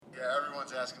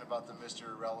Everyone's asking about the Mr.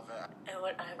 Irrelevant. And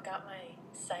what I've got my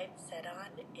sights set on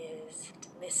is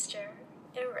Mr.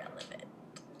 Irrelevant.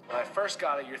 When I first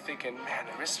got it, you're thinking, man,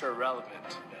 Mr. Irrelevant.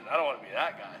 Man, I don't want to be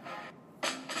that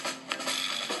guy.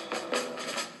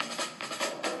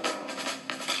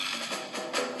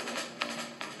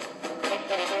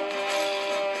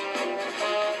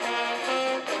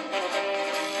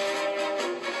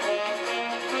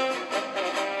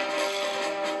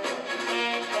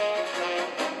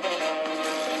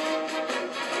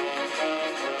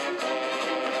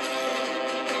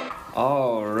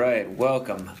 All right,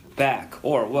 welcome back,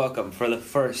 or welcome for the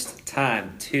first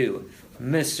time to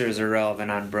Misterz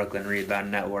Irrelevant on Brooklyn Rebound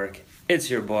Network. It's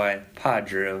your boy, Pod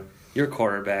Drew, your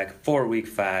quarterback for Week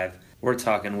 5. We're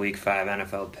talking Week 5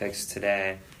 NFL picks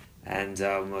today, and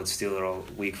let's do a little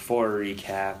Week 4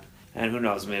 recap. And who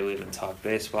knows, maybe we even talk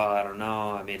baseball, I don't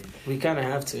know. I mean, we kind of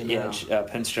have to now. Yeah,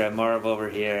 Pinstripe Marv over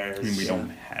here. I mean, we don't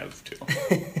have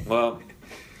to. Well,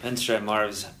 Pinstripe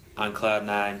Marv's on cloud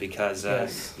 9 because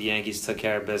Yes. the Yankees took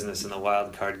care of business in the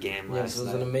wild card game last Yes, it was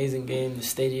night. an amazing game. The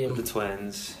stadium. The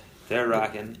Twins, they're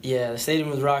rocking. Yeah, the stadium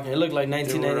was rocking. It looked like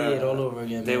 1998 all over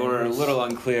again. They man. were It a was- little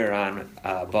unclear on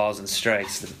balls and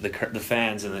strikes. The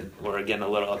fans were getting a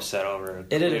little upset over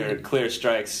clear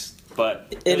strikes, but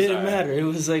It was didn't all right. matter. It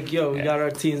was like, yo, we Yeah. got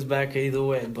our teams back either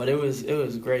way. But it was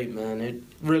great, man. It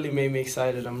really made me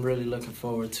excited. I'm really looking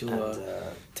forward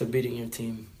to beating your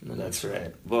team. And That's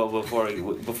right. Well, before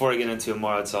we get into it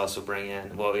more, let's also bring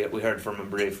in. Well, we heard from him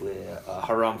briefly.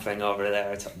 Harumping over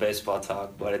there, baseball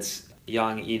talk, but it's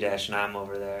young E-Nam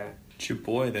over there. It's your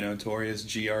boy, the notorious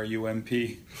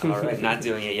GRUMP. All right, not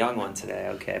doing a young one today.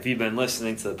 Okay, if you've been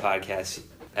listening to the podcast,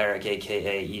 Eric,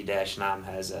 a.k.a. E-Nam,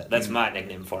 has that's my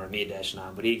nickname for him,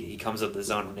 E-Nam, but he comes up with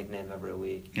his own nickname every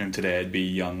week. And today I'd be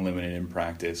young, limited in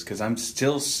practice, because I'm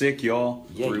still sick, y'all.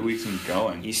 Yeah, 3 weeks and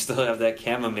going. You still have that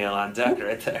chamomile on deck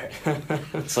right there.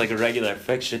 It's like a regular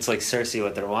fixture. It's like Cersei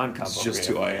with their wand cup. It's just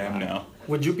who I am now.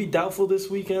 Would you be doubtful this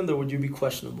weekend, or would you be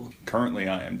questionable? Currently,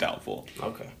 I am doubtful.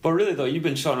 Okay. But really, though, you've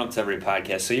been showing up to every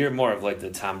podcast, so you're more of like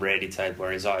the Tom Brady type,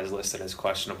 where he's always listed as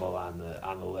questionable on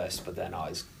the list, but then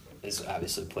always is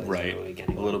obviously plays Right. every week A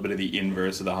anyway. little bit of the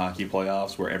inverse of the hockey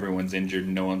playoffs, where everyone's injured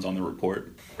and no one's on the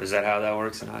report. Is that how that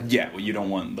works in hockey? Yeah, well, you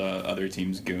don't want the other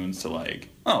team's goons to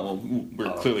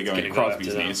we're clearly it's going gonna to go Crosby's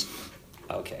after them. knees.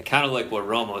 Okay, kind of like what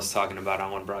Romo was talking about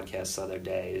on one broadcast the other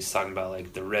day. He was talking about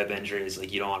like the rib injuries,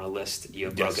 like you don't want to list you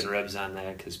have Yes. broken ribs on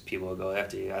there because people will go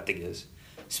after you. I think he was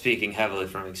speaking heavily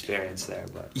from experience there,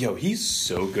 but Yo, he's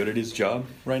so good at his job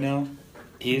right now.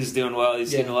 he's doing well.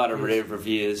 He's getting a lot of he is. rave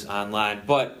reviews online,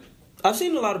 but I've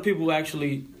seen a lot of people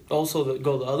actually also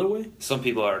go the other way. some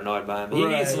people are annoyed by him. He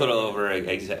Right. gets a little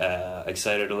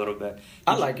excited a little bit.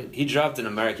 I like it. He dropped an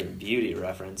American Beauty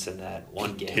reference in that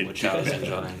one game, did which I was do that.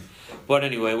 enjoying. But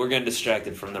anyway, we're getting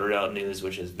distracted from the real news,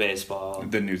 which is baseball.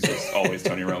 The news is always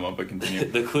Tony Romo, but continue.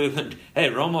 The Cleveland. Hey,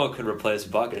 Romo could replace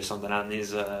Buck or something on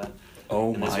these.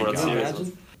 Oh in this my World God. Series.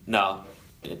 Imagine. No,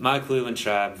 my Cleveland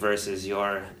Tribe versus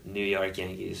your New York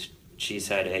Yankees.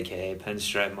 Cheesehead, aka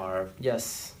Pinstripe Marv.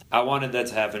 Yes. I wanted that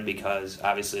to happen because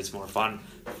obviously it's more fun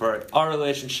for our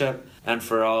relationship and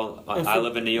for all. And I for-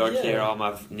 live in New York yeah. here. All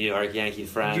my New York Yankee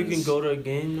friends. You can go to a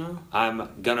game now. I'm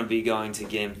gonna be going to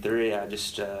Game 3. I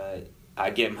just I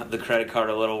gave the credit card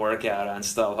a little workout on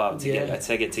StubHub to get Yeah. a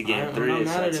ticket to Game I'm 3, not so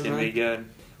mad at it's it, gonna be man. good.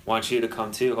 Want you to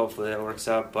come too. Hopefully that works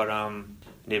out. But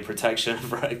need protection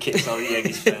in case all the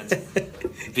Yankees fans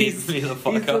beat me the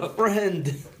fuck He's up. a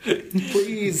friend.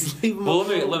 Please leave him Well,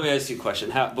 alone. let me ask you a question.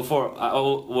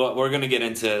 We're going to get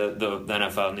into the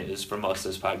NFL news for most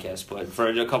of this podcast, but for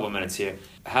a couple minutes here,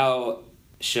 how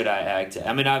should I act?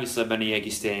 I mean, obviously, I've been to Yankee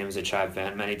Stadium as a Tribe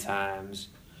fan many times,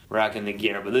 rocking the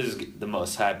gear, but this is the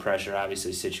most high pressure,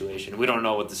 obviously, situation. We don't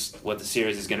know what the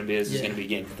series is going to be. This is Yeah. going to be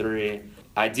Game 3.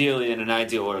 Ideally, in an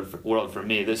ideal world for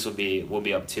me, we'll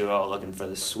be up 2-0 looking for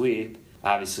the sweep.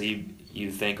 Obviously,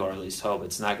 you think, or at least hope,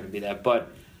 it's not going to be that.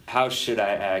 But how should I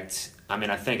act? I mean,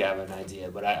 I think I have an idea,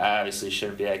 but I obviously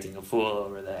shouldn't be acting a fool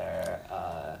over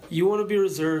there. You want to be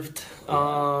reserved.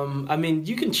 I mean,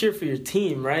 you can cheer for your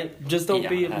team, right? Just don't Yeah,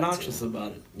 be I have obnoxious to.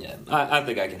 about it. Yeah, I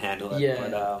think I can handle it. Yeah.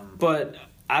 But, But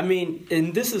I mean,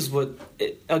 and this is what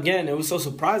again, it was so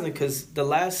surprising because the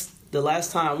last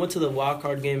time I went to the wild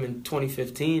card game in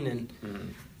 2015,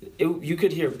 and you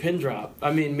could hear a pin drop.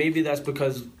 I mean, maybe that's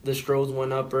because the Stros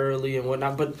went up early and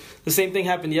whatnot, but the same thing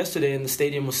happened yesterday, and the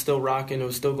stadium was still rocking. It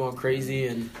was still going crazy.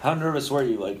 And how nervous were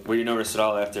you? Like, were you nervous at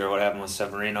all after what happened with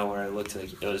Severino, where it looked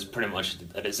like it was pretty much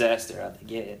a disaster out the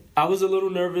gate? I was a little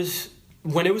nervous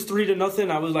when it was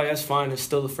 3-0, I was like, that's fine. It's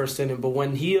still the first inning. But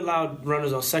when he allowed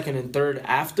runners on second and third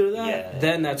after that,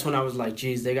 then that's when I was like,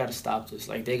 geez, they got to stop this.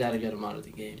 Like, they got to get him out of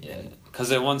the game. Yeah, because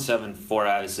they won 7-4,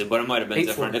 obviously, but it might have been 8-4.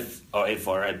 different if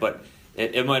 8-4, right? But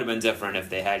it might have been different if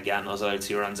they had gotten those other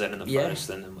 2 runs in the first.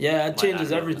 And yeah, it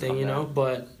changes everything, you know.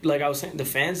 But like I was saying, the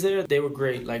fans there, they were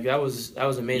great. Like that was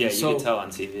amazing. Yeah, you could tell on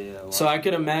TV. So I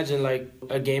could imagine like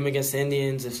a game against the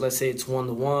Indians, if let's say it's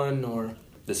 1-1, or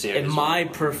the series. In my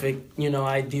perfect,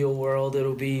 ideal world,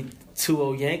 it'll be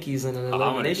 2-0 Yankees in an elimination game.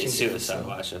 I'm going to be suicide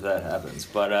watch if that happens,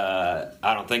 but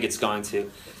I don't think it's going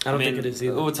to. I think it is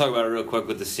either. We'll talk about it real quick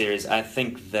with the series. I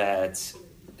think that.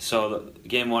 So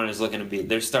game 1 is looking to be.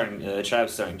 They're starting. The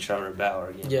Tribe's starting Trevor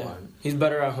Bauer. Game 1. He's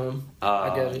better at home.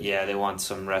 I get it. Yeah, they want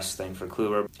some rest thing for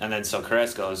Kluber, and then so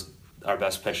Carrasco is our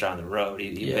best pitcher on the road.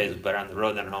 He plays better on the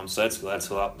road than at home, so that's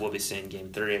what we'll be seeing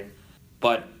game 3.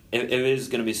 But it is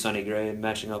going to be Sonny Gray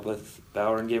matching up with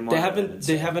Bauer in game 1.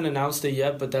 They haven't announced it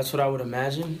yet, but that's what I would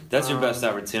imagine. That's your best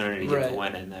opportunity to get the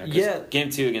win in there. Yeah, game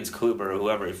 2 against Kluber or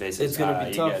whoever he faces, it's going to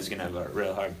be tough. You guys are going to have a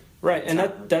real hard. Right,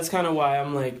 and that's kind of why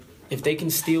I'm like, if they can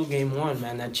steal game 1,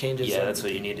 man, that changes. Yeah, that's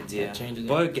what you need to do. That changes.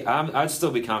 But I'd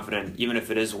still be confident, even if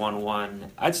it is 1-1.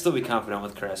 I'd still be confident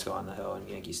with Carrasco on the hill in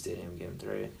Yankee Stadium, game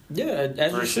 3. Yeah,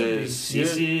 as versus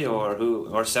CC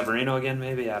or Severino again,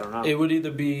 maybe. I don't know. It would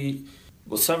either be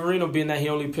Severino, being that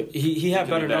he had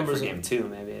better numbers for game 2,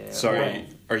 maybe. Sorry,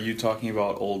 are you talking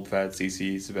about old fat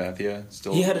CC Sabathia?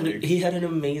 Still, he had an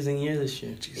amazing year this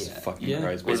year. Jesus fucking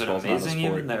Christ! Was it baseball's amazing not a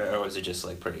sport. even, or was it just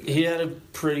like pretty good? He had a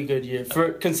pretty good year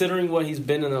for considering what he's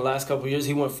been in the last couple of years.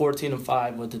 He went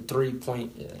 14-5 with a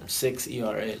 3.6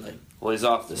 ERA. Like, well, he's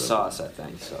off the sauce, I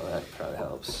think, so that probably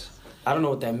helps. I don't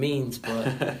know what that means, but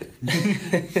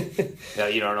yeah,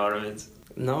 you don't know what it means.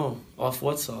 No, off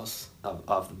what sauce?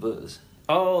 Off the booze.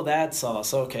 Oh, that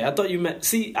sauce. Okay, I thought you meant.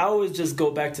 See, I always just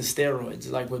go back to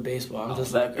steroids, like with baseball. I'm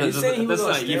just like, are you saying he was on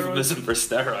steroids? That's not euphemism for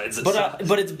steroids.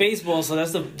 But it's baseball, so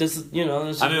that's That's I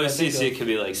mean, with CC, it could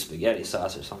be like spaghetti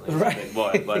sauce or something. Right. Big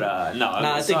boy, but no.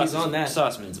 I think he's on that.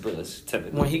 Sauce means booze,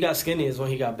 typically. When he got skinny is when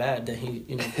he got bad. That he,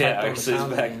 actually he's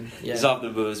back. Yeah. He's off the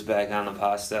booze, back on the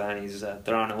pasta, and he's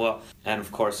throwing it well. And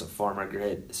of course, a former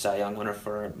great Cy Young winner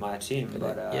for my team.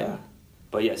 But yeah.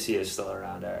 But yes, he is still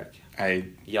around, Eric.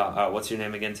 Young. What's your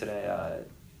name again today?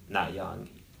 Not Young.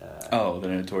 The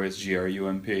notorious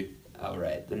GRUMP. Oh,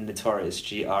 right. The notorious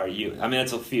GRU. I mean,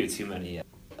 that's a few too many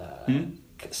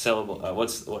syllable. What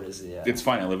is the... It's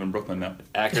fine. I live in Brooklyn now.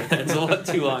 Acronym. It's a lot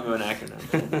too long of an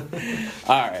acronym.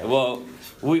 All right. Well,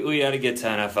 we got to get to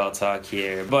NFL talk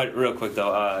here. But real quick,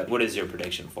 though, what is your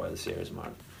prediction for the series,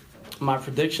 Mark? My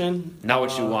prediction? Not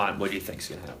what you want. What do you think's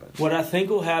going to happen? What I think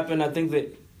will happen, I think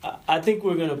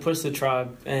we're gonna push the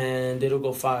Tribe, and it'll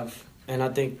go 5. And I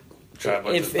think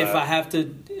if I have to,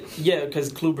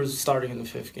 because Kluber's starting in the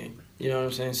 5th game. You know what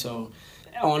I'm saying? So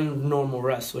on normal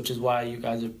rest, which is why you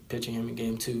guys are pitching him in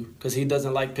game 2, because he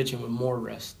doesn't like pitching with more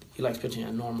rest. He likes pitching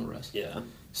at normal rest. Yeah.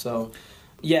 So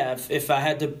if I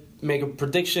had to make a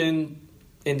prediction,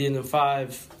 Indians in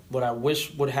 5, what I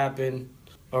wish would happen,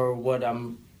 or what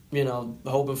I'm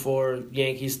hoping for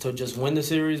Yankees to just win the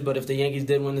series. But if the Yankees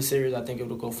did win the series, I think it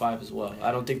would go 5 as well.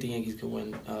 I don't think the Yankees could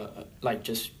win,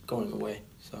 just going away.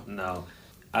 So no,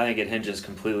 I think it hinges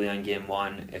completely on game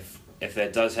 1. If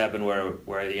that does happen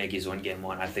where the Yankees win game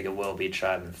 1, I think it will be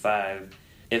Tribe in 5.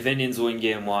 If Indians win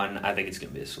game 1, I think it's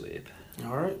going to be a sweep.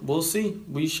 All right, we'll see.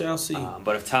 We shall see.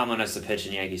 But if Tomlin has to pitch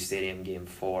in Yankee Stadium game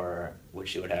 4,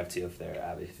 which he would have to if they're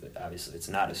obviously it's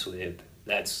not a sweep,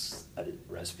 that's a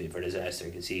recipe for disaster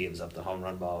because he gives up the home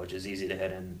run ball, which is easy to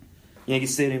hit in Yankee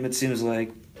Stadium, it seems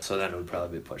like. So then it would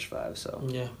probably be push 5. So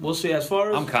yeah, we'll see. As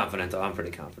far as I'm confident, though. I'm pretty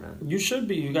confident. You should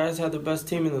be. You guys have the best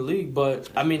team in the league.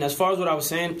 But I mean, as far as what I was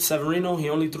saying, Severino, he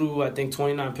only threw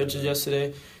 29 pitches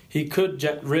yesterday. He could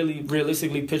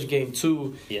realistically pitch game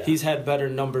 2. Yeah. He's had better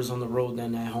numbers on the road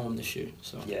than at home this year.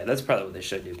 So yeah, that's probably what they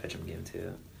should do. Pitch him game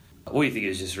 2. What do you think? He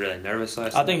was just really nervous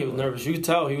last night? I think he was nervous. You could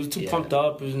tell. He was too pumped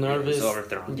up. He was nervous. He was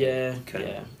overthrown. Yeah.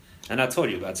 And I told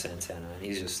you about Santana.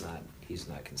 He's just not. He's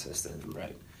not consistent.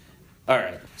 Right. All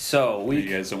right. So you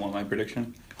guys don't want my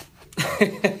prediction?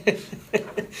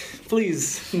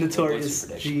 Please, notorious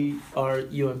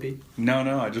GRUMP.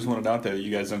 No. I just want it out there.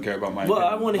 You guys don't care about my. Well,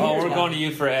 opinion. I want to hear. We're going to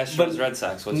you for Astros Red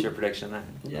Sox. What's your prediction there?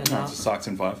 Yeah, it's Sox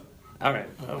in 5. All right.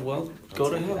 Well, go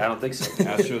to hell. I don't think so.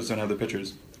 Astros don't have the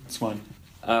pitchers. It's fine.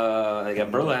 They got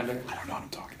Verlander. I don't know what I'm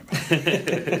talking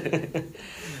about.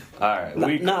 All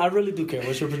right. I really do care.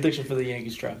 What's your prediction for the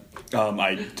Yankees Tribe?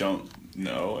 I don't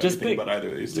know anything about either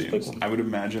of these teams. I would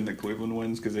imagine that Cleveland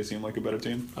wins because they seem like a better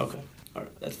team. Okay. All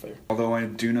right. That's fair. Although I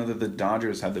do know that the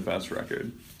Dodgers had the best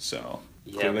record, so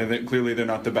Yeah. Clearly they're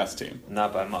not the best team.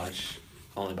 Not by much.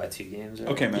 Only by 2 games. Right?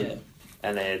 Okay, man. Yeah.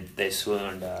 And they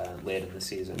swooned late in the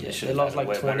season. Yeah, should they have lost had a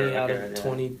like way 20 better out record, of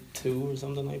 22 or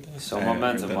something like that. So I heard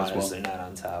momentum that as wise, well. they're not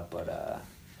on top, but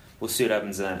we'll see what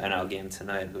happens in the NL game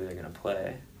tonight. Who they're gonna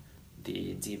play?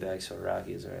 The D-backs or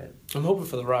Rockies, right? I'm hoping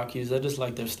for the Rockies. I just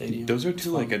like their stadium. Those are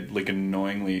two like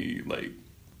annoyingly like.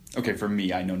 Okay, for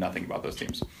me, I know nothing about those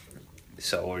teams.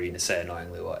 So what were you gonna say?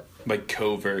 Annoyingly, what? Like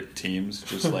covert teams,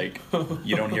 just like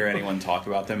you don't hear anyone talk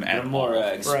about them They're at more all.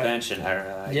 expansion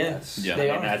era, I guess. Yeah, they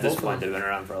I mean, are. at this Both point, of they've them. been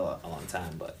around for a long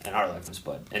time, but in our lifetimes,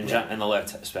 but in the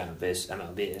left span of base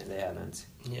MLB, they haven't.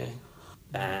 Yeah.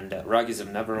 And Rockies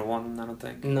have never won, I don't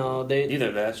think. No, they.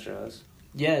 Neither the Astros.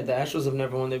 Yeah, the Astros have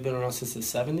never won. They've been around since the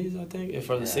 70s, I think,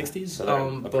 or the 60s. So they're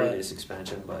a but previous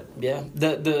expansion, but yeah,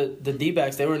 the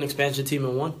D-backs, they were an expansion team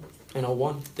in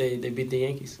 01. They beat the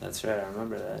Yankees. that's right. I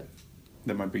remember that.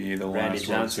 That might be the Randy last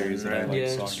World Johnson, Series that I right? like Yeah,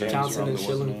 saw games Johnson from. and There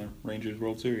wasn't Schilling. a Rangers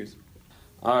World Series.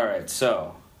 All right,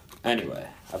 so anyway,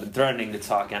 I've been threatening to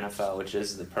talk NFL, which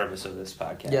is the purpose of this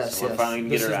podcast. Yes, so we're yes. finally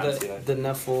going to This get around is to it. the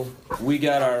Neffel. We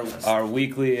got our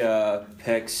weekly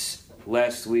picks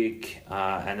last week,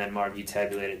 and then Marv, you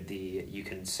tabulated you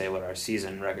can say what our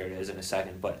season record is in a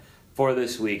second, but for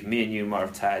this week, me and you,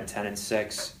 Marv, tied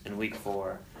 10-6 in week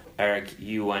 4. Eric,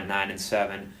 you went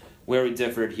 9-7. Where we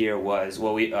differed here was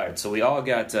we all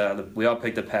got we all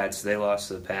picked the Pats. They lost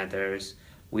to the Panthers.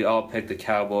 We all picked the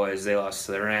Cowboys. They lost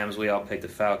to the Rams. We all picked the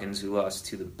Falcons, who lost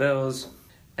to the Bills,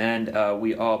 and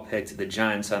we all picked the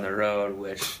Giants on the road,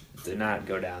 which did not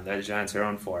go down. The Giants are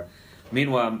 0-4.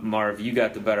 Meanwhile, Marv, you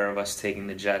got the better of us taking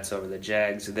the Jets over the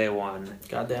Jags. They won.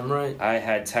 Goddamn right. I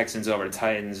had Texans over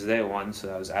Titans. They won,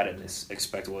 so I didn't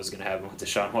expect what was going to happen with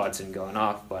Deshaun Watson going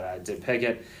off, but I did pick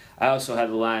it. I also had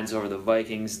the Lions over the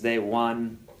Vikings. They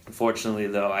won. Unfortunately,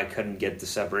 though, I couldn't get the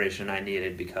separation I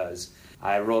needed because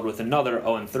I rolled with another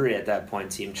 0-3 at that point,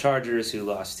 Team Chargers, who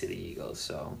lost to the Eagles.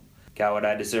 So got what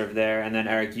I deserved there. And then,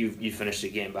 Eric, you finished the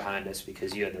game behind us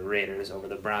because you had the Raiders over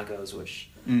the Broncos, which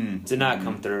did not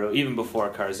come through. Even before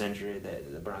Carr's injury,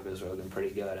 the Broncos were looking pretty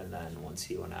good. And then once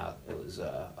he went out, it was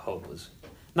hope was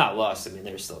not lost. I mean,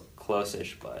 they were still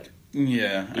close-ish, but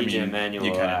Yeah, EJ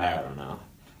Manuel, I don't know.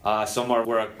 So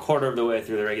we're a quarter of the way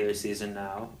through the regular season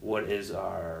now. What is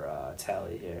our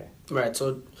tally here? Right,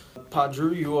 so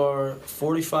Padru, you are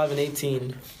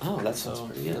 45-18. Oh, that's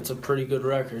pretty good. That's a pretty good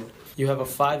record. You have a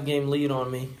 5-game lead on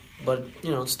me, but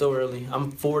it's still early.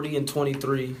 I'm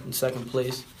 40-23 in second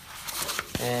place,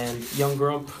 and Young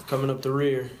Grump coming up the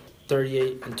rear,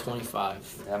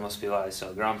 38-25. That must be why he's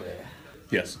so grumpy.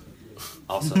 yes.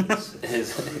 Also,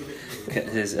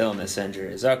 his illness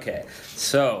injuries. Okay,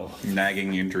 so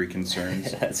Nagging injury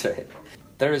concerns. that's right.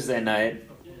 Thursday night,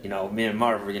 me and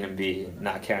Marv are going to be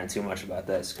not caring too much about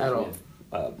this At all. because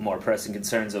we have more pressing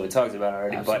concerns that we talked about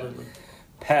already. Absolutely.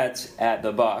 But Pats at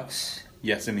the Bucks.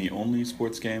 Yes, in the only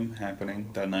sports game happening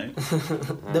that night.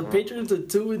 The Patriots are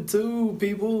 2-2,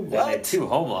 people. Yeah, they had What? 2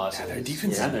 home losses. Yeah, their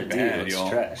defense and is their bad, D looks y'all.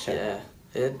 trash. Yeah,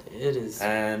 it is.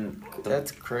 And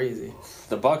That's crazy.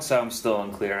 the Bucks, I'm still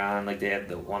unclear on. Like, they had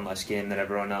the one less game than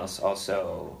everyone else.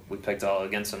 Also, we picked all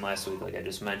against them last week, like I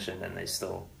just mentioned, and they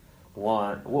still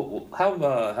won. How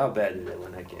bad did they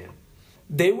win that game?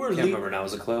 They were I can't remember now.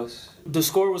 Was it close? The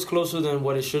score was closer than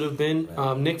what it should have been.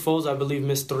 Right. Nick Foles, I believe,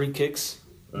 missed 3 kicks,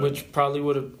 which probably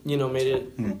would have, made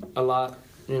it a lot,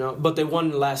 But they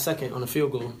won the last second on a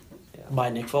field goal by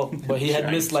Nick Foles. But he had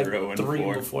Giants missed like are 0-4.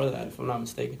 3 before that, if I'm not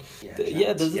mistaken. Giants.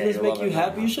 Doesn't this you're make you loving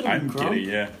happy? that. You should have I'm been Grump. giddy,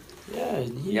 yeah. Yeah,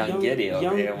 Young Giddy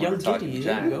over here when young we're talking Giddy,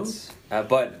 there you go. Giants.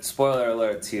 But spoiler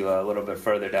alert to a little bit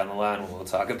further down the line when we'll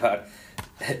talk about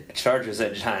Chargers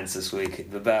at Giants this week.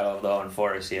 The battle of the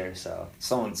 0-4 is here, so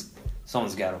someone's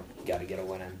got to get a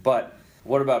win in. But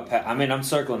what about Pat? I mean, I'm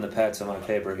circling the Pats on my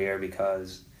paper here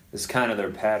because it's kind of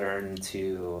their pattern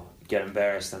to get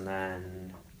embarrassed and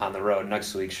then on the road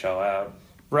next week show out.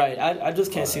 Right, I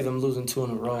just can't see them losing 2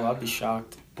 in a row. I'd be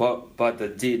shocked. But the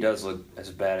D does look as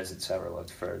bad as it's ever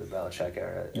looked for the Belichick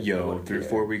era. Through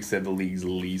 4 weeks, they have the league's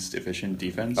least efficient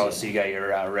defense. Oh, so you got your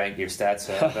your stats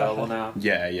available now?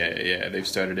 Yeah. They've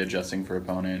started adjusting for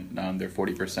opponent. They're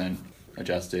 40%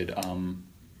 adjusted.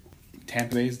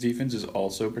 Tampa Bay's defense is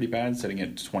also pretty bad, sitting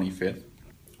at 25th.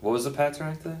 What was the Pats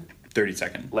ranked there?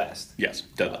 32nd. Last. Yes,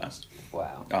 dead last.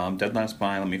 Wow. Dead last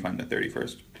by, let me find the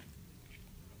 31st.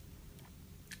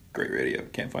 Great radio,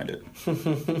 can't find it.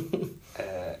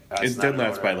 It's dead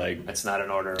last by like it's not an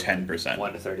order. 10%.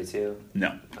 1 to 32.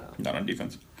 No, not on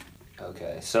defense.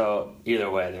 Okay, so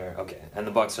either way, they're okay. And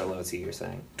the Bucks are low too. You're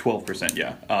saying 12%,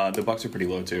 yeah. The Bucks are pretty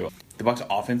low too. The Bucks'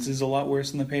 offense is a lot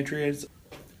worse than the Patriots.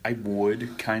 I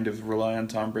would kind of rely on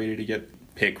Tom Brady to get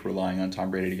pick relying on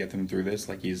Tom Brady to get them through this.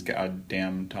 Like, he's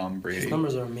goddamn Tom Brady. His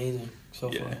numbers are amazing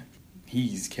so far.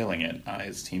 He's killing it.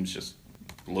 His team's just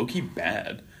low-key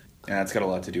bad. And that's got a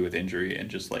lot to do with injury and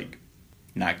just, like,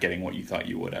 not getting what you thought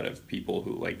you would out of people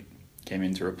who, like, came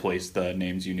in to replace the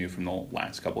names you knew from the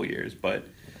last couple years. But,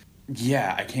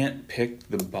 yeah, I can't pick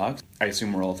the Bucs. I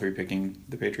assume we're all three picking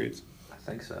the Patriots. I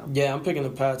think so. Yeah, I'm picking the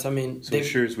Pats. I mean, So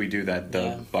sure as we do that,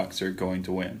 the Bucs are going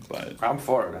to win. But I'm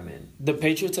for it. I mean, the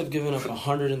Patriots have given up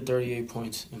 138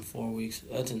 points in 4 weeks.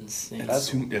 That's insane. that's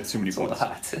too many points. a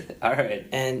lot. All right.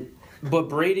 But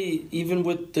Brady, even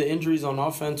with the injuries on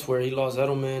offense, where he lost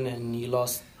Edelman and he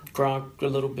lost Gronk a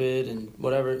little bit and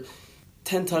whatever,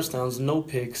 10 touchdowns, no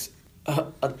picks,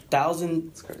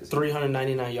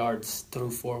 1,399 yards through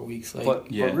 4 weeks. Like, but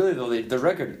really though, the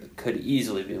record could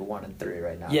easily be 1-3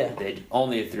 right now. Yeah. They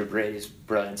only through Brady's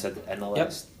brilliance in the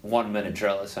last 1 minute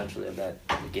drill essentially of that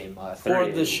game. or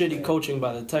the shitty coaching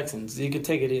by the Texans. You could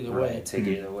take it either way. Take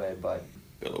it either way, but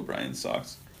Bill O'Brien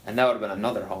sucks. and that would have been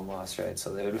another home loss, right?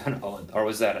 So they would have been 0, or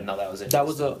was that no? That was it. That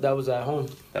was at home.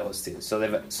 That was 2. So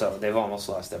they've almost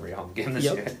lost every home game this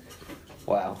Yep. year.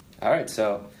 Wow. All right,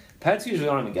 so Pats usually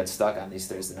don't even get stuck on these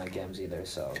Thursday night games either.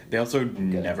 So They also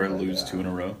never lose 2 in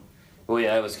a row. well,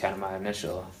 yeah, that was kind of my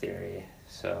initial theory.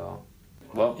 So,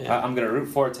 well, Yeah. I'm gonna root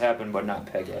for it to happen, but not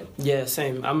pick it. Yeah,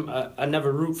 same. I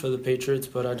never root for the Patriots,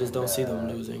 but I just don't see them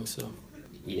losing. So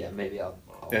Yeah, maybe I'll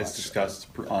As watch discussed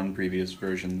on previous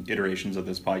iterations of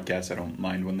this podcast, I don't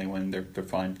mind when they win. They're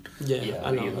fine. yeah, I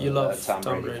know you love Tom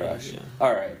Brady. crush. Yeah.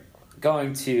 All right,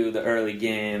 going to the early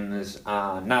games.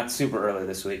 Not super early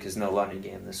this week because no London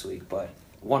game this week, but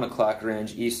 1 o'clock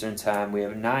range Eastern time. We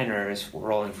have Niners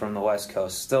rolling from the West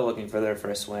Coast, still looking for their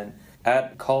first win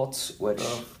at Colts, which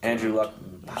Andrew Luck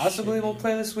possibly will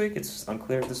play this week. It's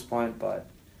unclear at this point, but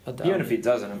even if he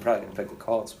doesn't, I'm probably gonna pick the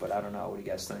Colts. But I don't know. What do you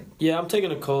guys think? Yeah, I'm taking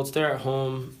the Colts. They're at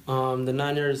home. The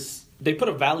Niners, they put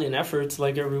a valiant effort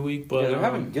like every week, but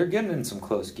They're getting in some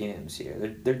close games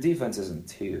here. Their defense isn't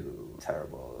too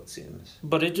terrible, it seems.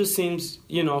 But it just seems,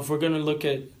 if we're going to look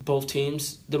at both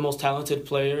teams, the most talented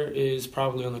player is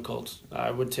probably on the Colts. I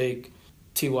would take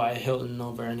T.Y. Hilton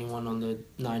over anyone on the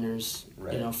Niners.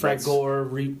 Right. Frank Gore,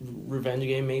 revenge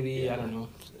game maybe. Yeah. I don't know.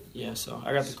 Yeah, so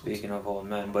I got the Colts. Speaking of old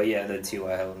men, but yeah, the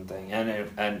T.Y. Hilton thing.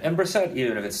 And Brissett,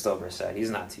 even if it's still Brissett, he's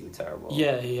not too terrible.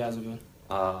 Yeah, he hasn't been.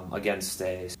 Against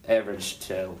a average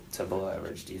to below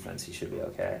average defense, he should be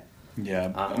okay.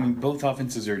 Yeah, I mean, both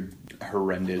offenses are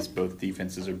horrendous. Both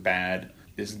defenses are bad.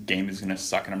 This game is going to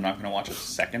suck, and I'm not going to watch a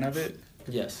second of it.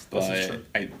 Yes, But this is true.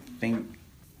 I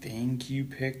think you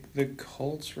picked the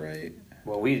Colts, right?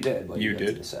 Well, we did, but You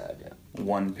did? Decide, yeah.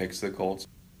 One picks the Colts.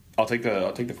 I'll take the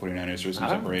 49ers for some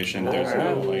separation. Oh, There's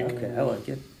okay, I like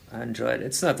it. I enjoyed it.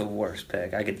 It's not the worst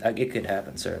pick. It could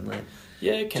happen certainly.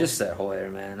 Yeah, it can. Just that Hoyer,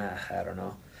 man. I don't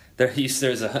know.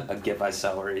 There's a gif I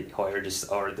saw where Hoyer just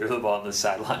overthrew the ball on the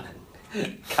sideline.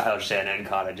 Kyle Shanahan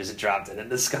caught it, just dropped it in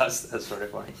disgust. That's sort of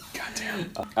funny.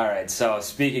 Goddamn. All right, so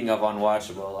speaking of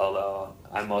unwatchable, although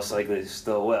I most likely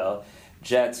still will,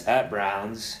 Jets at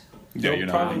Browns. Yeah, you're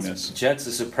not winning this. Jets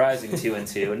are surprising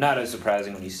 2-2. Not as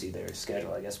surprising when you see their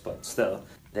schedule, I guess, but still,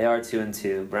 they are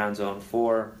 2-2. Browns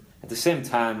 0-4. At the same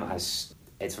time, it's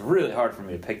really hard for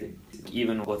me to pick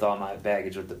even with all my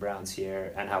baggage with the Browns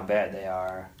here and how bad they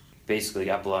are. Basically,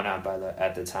 got blown out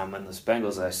at the time when the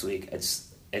Bengals last week.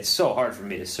 It's so hard for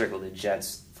me to circle the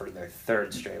Jets for their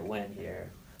 3rd straight win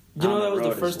here. That was the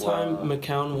road first as well. time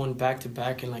McCown won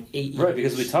back-to-back in like 8 years. Right,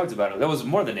 because we talked about it. That was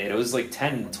more than 8. It was like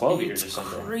 10, 12 years or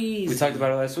something. Crazy. We talked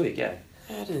about it last week, yeah.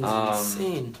 That is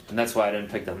insane. And that's why I didn't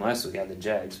pick them last week. I had the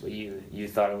Jags, but you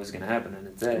thought it was going to happen, and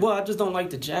it did. Well, I just don't like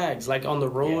the Jags. Like on the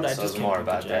road, Yeah, I so just it's can't more pick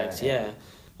about the Jags. that. Yeah.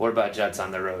 What about Jets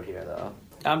on the road here, though?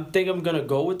 I think I'm going to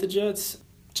go with the Jets.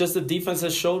 Just the defense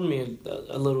has showed me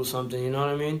a little something, you know what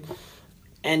I mean?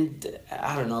 And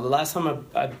I don't know. The last time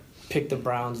I picked the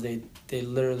Browns, they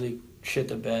literally shit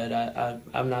the bed.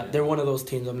 I'm not. They're one of those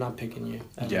teams. I'm not picking you.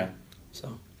 Yeah.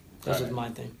 So that's just my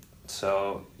thing.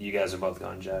 So you guys are both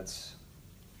going Jets.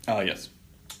 Yes.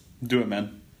 Do it,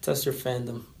 man. Test your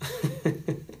fandom.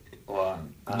 Well,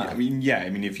 I mean,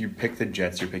 if you pick the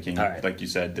Jets, you're picking, All right. like you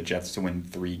said, the Jets to win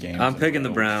 3 games. I'm in a picking the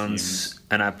row. Browns, Seems-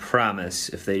 and I promise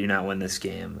if they do not win this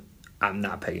game, I'm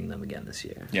not picking them again this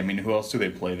year. Yeah, I mean, who else do they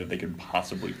play that they could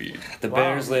possibly beat? The Wow,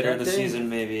 Bears later in that the day- season,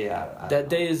 maybe. I don't That know.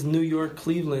 day is New York,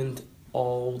 Cleveland,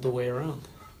 all the way around.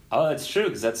 Oh, that's true,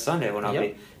 because that's Sunday when I'll Yep.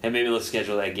 be... And maybe let's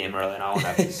schedule that game early, and I won't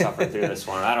have to suffer through this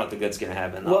one. I don't think that's going to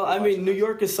happen. Well, I mean, New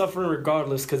York is suffering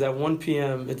regardless because at 1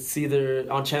 p.m. it's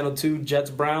either on Channel 2, Jets,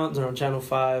 Browns, or on Channel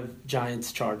 5,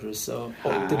 Giants, Chargers. So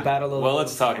the battle of... Well,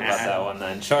 let's talk about that one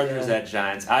then. Chargers Yeah. at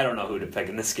Giants. I don't know who to pick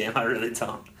in this game. I really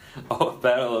don't.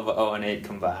 Battle of 0 and 8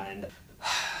 combined.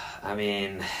 I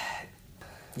mean,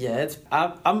 Yeah,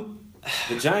 I'm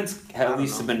the Giants at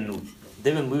least have been.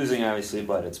 They've been losing, obviously,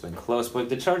 but it's been close. But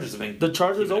the Chargers have been. the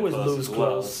Chargers keeping it always lose as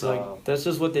well, close. so- Like that's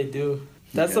just what they do.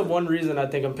 That's the one reason I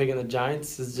think I'm picking the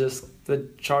Giants is just the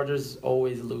Chargers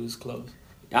always lose close.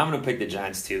 I'm gonna pick the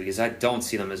Giants too because I don't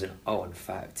see them as an 0 and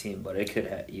 5 team, but it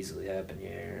could easily happen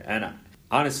here. And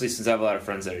honestly, since I have a lot of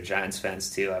friends that are Giants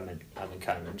fans too, I've been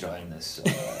kind of enjoying this.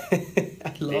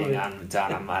 I love Being it.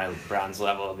 down on my Browns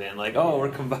level, being like, oh, we're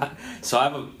combined. So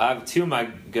I have two of my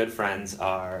good friends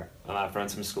are my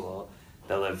friends from school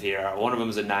that live here. One of them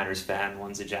is a Niners fan,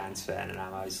 one's a Giants fan, and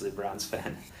I'm obviously a Browns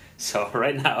fan. So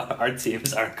right now our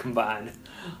teams are combined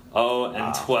 0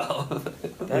 and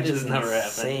 12, That which is has never happened.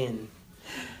 insane.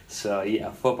 So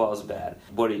yeah, football's bad.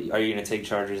 What are you gonna take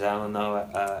Chargers Allen though,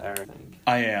 Eric?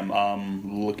 I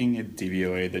am. Looking at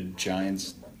DVOA, the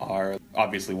Giants are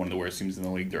obviously one of the worst teams in the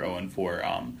league. They're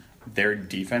 0-4. Their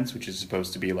defense, which is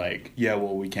supposed to be like, yeah,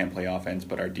 well, we can't play offense,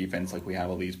 but our defense, like, we have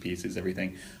all these pieces,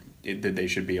 everything, they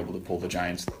should be able to pull the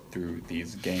Giants through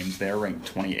these games. They're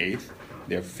ranked 28th.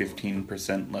 They're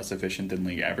 15% less efficient than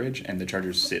league average, and the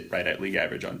Chargers sit right at league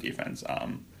average on defense.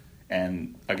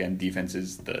 And again, defense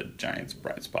is the Giants'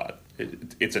 bright spot.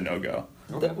 It's a no-go.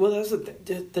 Well, that's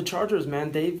the Chargers,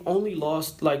 man. They've only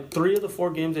lost, like, 3 of the 4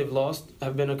 games they've lost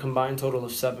have been a combined total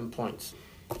of 7 points.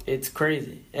 It's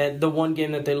crazy. And the one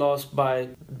game that they lost by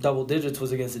double digits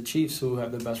was against the Chiefs, who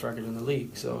have the best record in the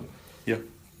league. So, Yeah.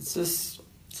 it's just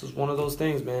one of those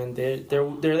things, man.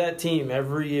 They're that team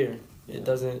every year. It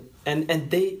doesn't, and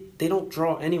they don't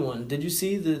draw anyone. Did you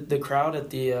see the crowd at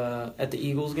the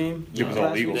Eagles game? It was all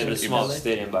last week? Eagles. They have a It small was-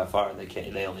 stadium by far.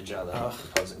 They only draw the Ugh.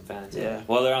 opposing fans. Yeah.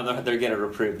 Well, they're getting a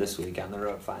reprieve this week on the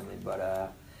road finally,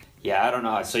 but yeah, I don't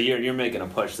know. So you're making a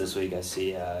push this week. I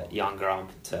see Young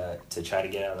Grump to try to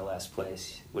get out of last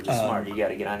place, which is smart. You got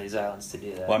to get on these islands to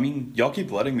do that. Well, I mean, y'all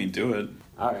keep letting me do it.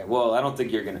 All right. Well, I don't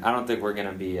think we're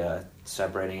gonna be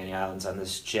separating any islands on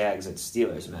this Jags at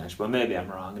Steelers match, but maybe I'm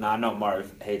wrong. And I know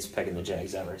Marv hates picking the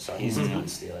Jags ever, so he's on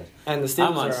Steelers. And the Steelers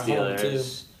I'm on are at home too.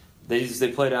 Steelers.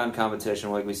 They play down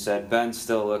competition, like we said. Ben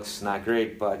still looks not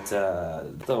great, but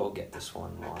they'll get this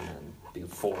one and be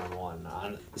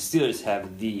 4-1. The Steelers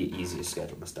have the easiest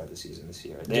schedule to start the season this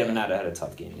year. They have not had a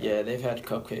tough game yet. Yeah, they've had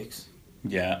cupcakes.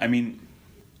 Yeah, I mean,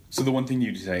 so the one thing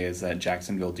you'd say is that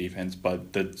Jacksonville defense,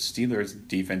 but the Steelers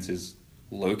defense is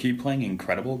low-key playing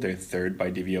incredible. They're 3rd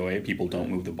by DVOA. People don't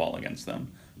move the ball against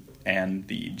them. And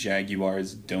the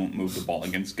Jaguars don't move the ball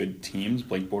against good teams.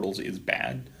 Blake Bortles is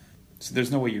bad. So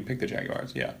there's no way you pick the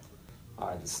Jaguars, yeah. All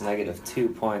right, it's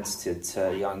 -2 points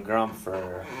to Young Grump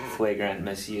for flagrant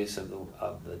misuse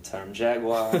of the term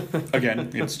Jaguar. Again,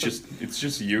 it's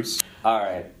just use. All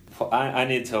right, I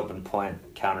need to open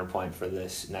counterpoint for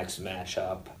this next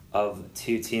matchup of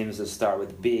 2 teams that start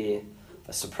with B.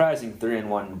 A surprising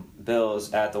 3-1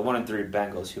 Bills at the 1-3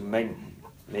 Bengals, who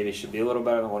maybe should be a little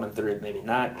better than 1-3, maybe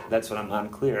not. That's what I'm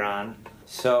unclear on.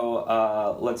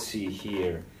 So let's see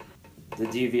here. The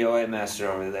DVOA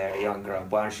master over there, Young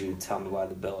Grump, why don't you tell me why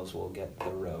the Bills will get the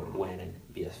road win and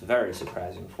be a very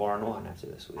surprising 4-1 after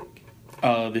this week?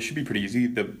 This should be pretty easy.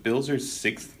 The Bills are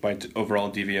 6th by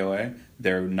overall DVOA.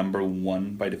 They're number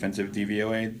 1 by defensive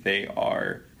DVOA. They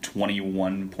are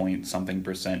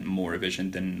 21-point-something% more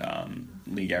efficient than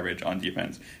league average on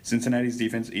defense. Cincinnati's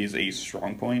defense is a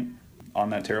strong point on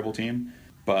that terrible team,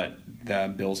 but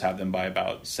the Bills have them by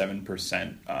about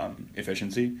 7%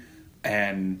 efficiency.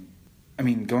 And I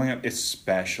mean,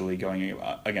 especially going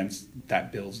against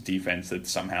that Bills defense that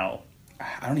somehow,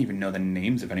 I don't even know the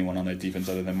names of anyone on that defense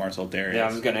other than Marcel Darius. Yeah,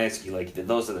 I was going to ask you, like,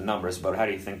 those are the numbers, but how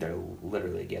do you think they're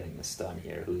literally getting this done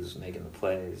here? Who's making the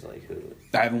plays? Like, who?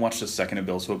 I haven't watched a second of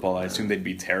Bills football. I assume they'd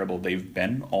be terrible. They've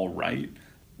been all right.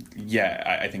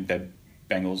 Yeah, I think that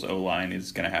Bengals O-line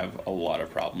is going to have a lot of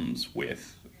problems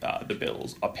with the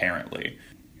Bills, apparently.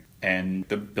 And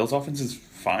the Bills' offense is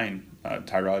fine.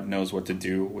 Tyrod knows what to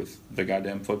do with the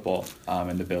goddamn football.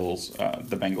 And the Bengals,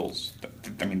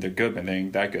 I mean, they're good, but they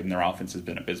ain't that good, and their offense has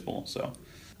been abysmal. So,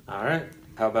 All right.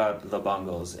 How about the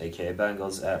Bungles, a.k.a.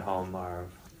 Bengals at home, Marv?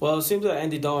 Well, it seems that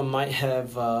Andy Dalton might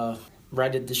have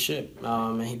righted the ship,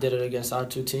 and he did it against our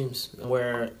 2 teams.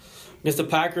 Where against the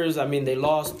Packers, I mean, they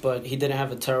lost, but he didn't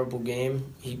have a terrible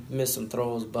game. He missed some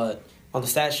throws, but on the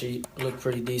stat sheet, it looked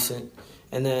pretty decent.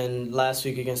 And then last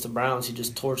week against the Browns, he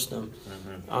just torched them.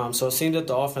 Mm-hmm. So it seems that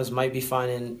the offense might be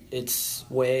finding its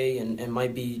way and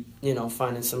might be,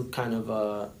 finding some kind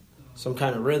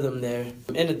of rhythm there.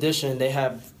 In addition, they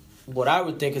have what I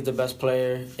would think is the best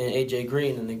player in A.J.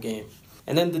 Green in the game.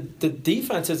 And then the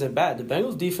defense isn't bad. The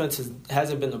Bengals defense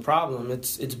hasn't been the problem.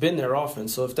 It's been their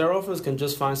offense. So if their offense can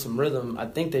just find some rhythm, I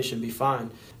think they should be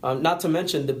fine. Not to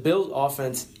mention the Bills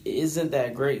offense isn't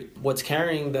that great. What's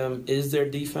carrying them is their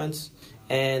defense.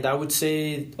 And I would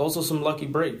say also some lucky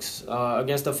breaks.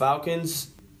 Against the Falcons,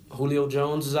 Julio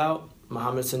Jones is out.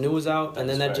 Mohamed Sanu is out, and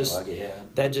then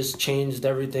that just changed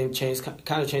everything.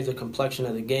 Kind of changed the complexion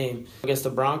of the game. Against the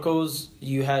Broncos,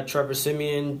 you had Trevor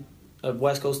Siemian, a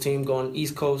West Coast team, going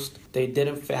East Coast. They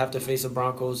didn't have to face the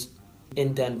Broncos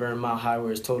in Denver and Mile High,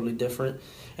 where it's totally different.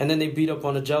 And then they beat up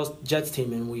on the Jets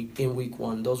team in week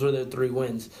one. Those were their 3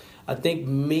 wins. I think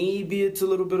maybe it's a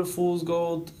little bit of fool's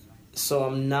gold. So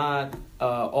I'm not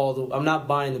I'm not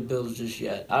buying the Bills just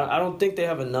yet. I don't think they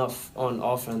have enough on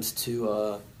offense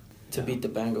to beat the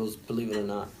Bengals, believe it or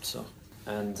not. So,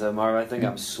 and Marv, I think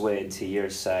I'm swayed to your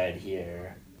side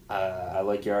here. I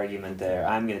like your argument there.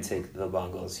 I'm going to take the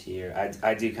Bengals here.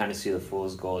 I do kind of see the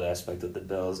fool's gold aspect of the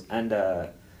Bills. And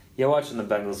watching the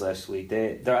Bengals last week,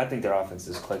 I think their offense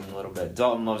is clicking a little bit.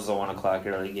 Dalton loves the 1 o'clock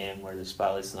early game where the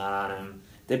spotlight's not on him.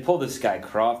 They pulled this guy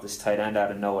Croft, this tight end,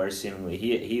 out of nowhere. Seemingly,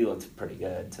 he looked pretty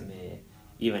good to me.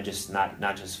 Even just not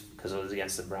just because it was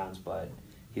against the Browns, but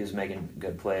he was making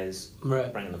good plays,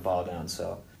 bringing the ball down.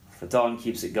 So if Dalton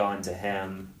keeps it going to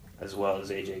him, as well as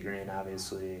AJ Green,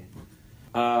 obviously.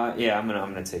 I'm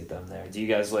gonna take them there. Do you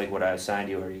guys like what I assigned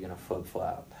you, or are you gonna flip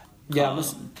flop? Yeah, I'm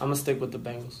gonna stick with the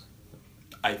Bengals.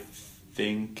 I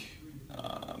think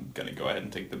I'm gonna go ahead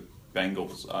and take the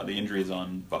Bengals. The injury is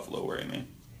on Buffalo worrying me.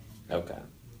 Okay.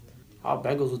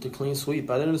 Bengals with the clean sweep.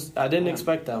 I didn't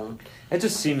expect that one. It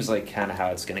just seems like kind of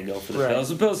how it's going to go for the Bills.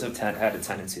 The Bills have had a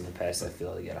tendency in the past, I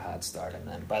feel, to get a hot start, and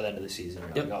then by the end of the season,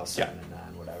 they're like all 7-9,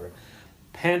 whatever.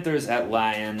 Panthers at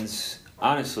Lions.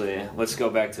 Honestly, let's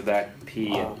go back to back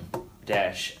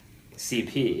P-CP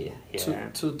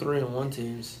here. 2 3-1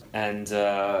 teams. And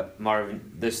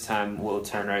Marvin, this time we'll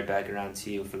turn right back around to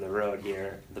you for the road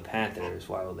here. The Panthers.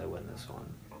 Why will they win this one?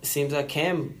 It seems like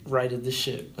Cam righted the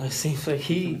ship. It seems like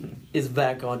he is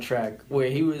back on track. Where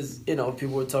he was, people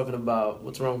were talking about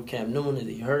what's wrong with Cam Newton. Is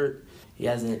he hurt? He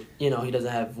hasn't, he doesn't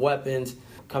have weapons.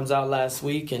 Comes out last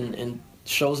week and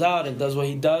shows out and does what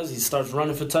he does. He starts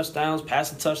running for touchdowns,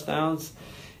 passing touchdowns.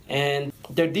 And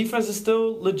their defense is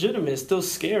still legitimate, still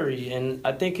scary. And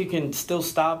I think it can still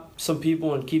stop some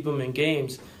people and keep them in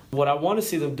games. What I want to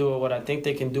see them do, or what I think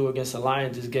they can do against the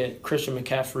Lions, is get Christian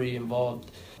McCaffrey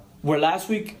involved. Where last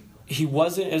week he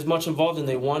wasn't as much involved and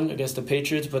they won against the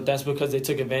Patriots, but that's because they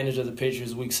took advantage of the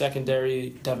Patriots' weak secondary.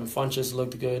 Devin Funchess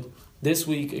looked good. This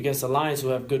week against the Lions, who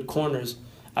have good corners,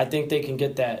 I think they can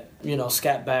get that,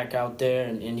 scat back out there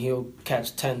and he'll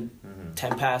catch 10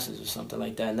 passes or something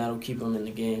like that, and that'll keep him in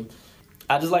the game.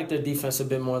 I just like their defense a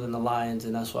bit more than the Lions,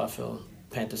 and that's why I feel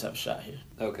Panthers have a shot here.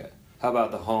 Okay. How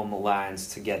about the home Lions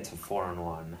to get to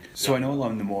 4-1? So I know a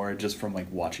lot more just from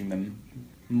watching them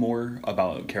more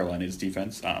about Carolina's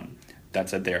defense. That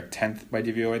said, they're 10th by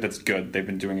DVOA. That's good. They've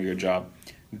been doing a good job.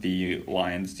 The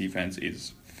Lions' defense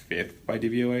is 5th by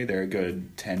DVOA. They're a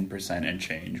good 10% and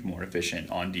change more efficient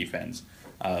on defense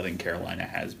than Carolina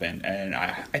has been. And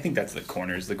I think that's the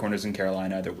corners. The corners in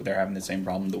Carolina, they're having the same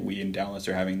problem that we in Dallas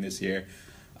are having this year.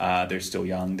 They're still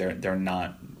young. They're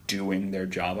not doing their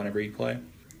job on every play,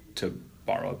 to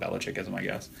borrow a Belichick as my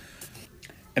guess.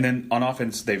 And then on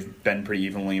offense, they've been pretty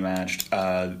evenly matched.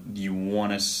 You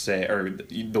want to say, or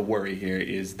the worry here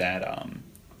is that,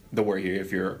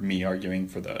 if you're me arguing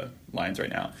for the Lions right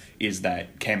now, is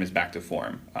that Cam is back to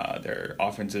form. Their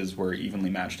offenses were evenly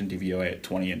matched in DVOA at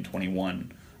 20 and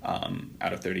 21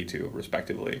 out of 32,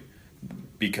 respectively,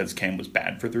 because Cam was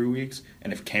bad for 3 weeks.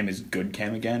 And if Cam is good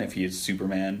Cam again, if he is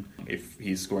Superman, if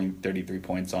he's scoring 33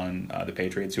 points on the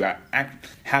Patriots, who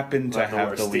happen to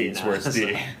have the league's worst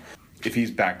D, if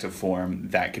he's back to form,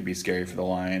 that could be scary for the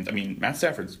Lions. I mean, Matt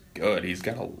Stafford's good. He's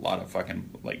got a lot of fucking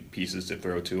pieces to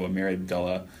throw to. Amir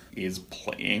Abdullah is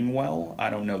playing well. I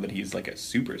don't know that he's a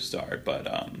superstar, but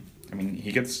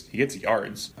he gets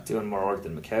yards. Doing more work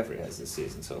than McCaffrey has this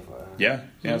season so far. Yeah,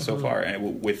 so far.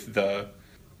 And with the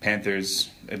Panthers,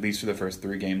 at least for the first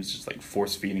 3 games, just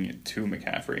force feeding it to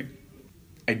McCaffrey.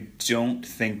 I don't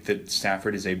think that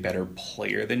Stafford is a better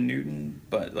player than Newton,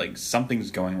 but something's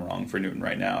going wrong for Newton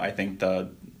right now. I think the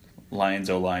Lions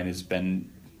O-line has been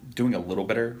doing a little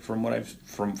better from what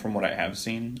I have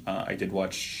seen. I did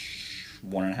watch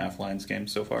 1.5 Lions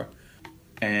games so far,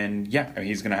 and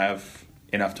he's going to have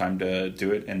enough time to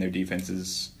do it. And their defense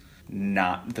is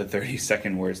not the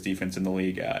 32nd worst defense in the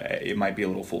league. It might be a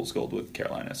little fool's gold with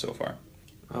Carolina so far.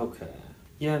 Okay.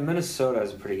 Yeah, Minnesota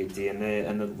has a pretty good D, and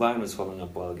the line was holding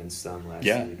up well against them last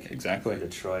week. Exactly. For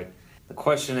Detroit. The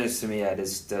question is to me,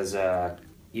 does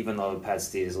even though Pats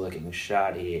D is looking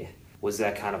shoddy, was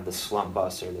that kind of the slump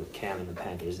buster that Cam and the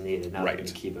Panthers needed. Now they're going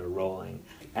to keep it rolling.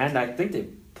 And I think they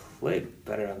played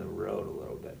better on the road a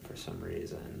little bit for some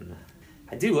reason.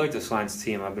 I do like this Lions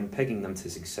team. I've been picking them to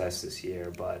success this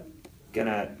year, but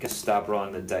gonna stop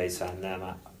rolling the dice on them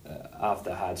off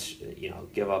the hot,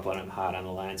 give up on them hot on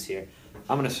the Lions here.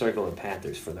 I'm going to circle the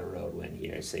Panthers for the road win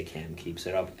here. Say Cam keeps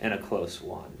it up in a close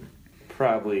one.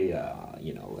 Probably,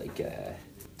 like a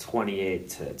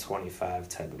 28-25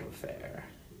 type of affair.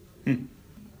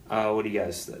 What do you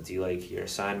guys, do you like your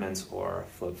assignments or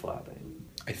flip-flopping?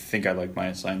 I think I like my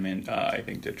assignment. I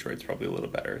think Detroit's probably a little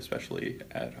better, especially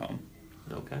at home.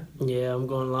 Okay. Yeah, I'm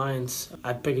going Lions.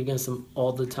 I pick against them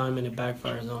all the time, and it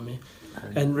backfires on me.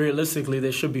 And realistically,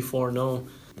 they should be 4-0.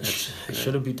 They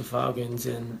should have beat the Falcons,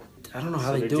 and I don't know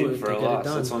how they do it. For they a get loss. it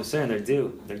done. That's what I'm saying. They're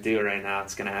due. They're due right now.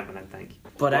 It's going to happen, I think.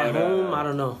 But at home, I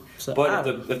don't know. So but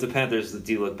if the Panthers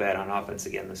do look bad on offense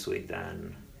again this week,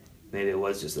 then maybe it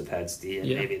was just the Pats D, and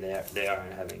maybe they are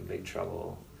having big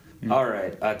trouble. All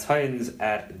right, Titans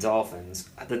at Dolphins.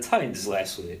 The Titans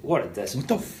last week, what a disappointment.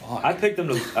 What the fuck? I picked them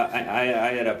to.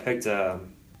 I had picked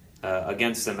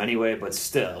against them anyway, but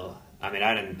still, I mean,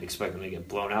 I didn't expect them to get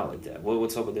blown out like that.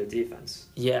 What's up with their defense?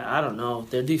 Yeah, I don't know.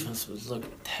 Their defense was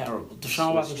looking terrible.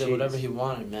 Deshaun Watson did whatever he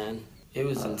wanted, man. It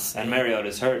was insane. And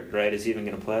Mariota's hurt, right? Is he even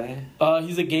going to play?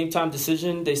 He's a game-time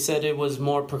decision. They said it was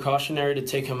more precautionary to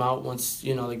take him out once,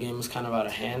 the game was kind of out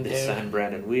of hand They there. signed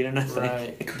Brandon Whedon, I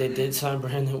think. Right. They did sign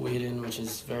Brandon Whedon, which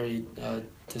is very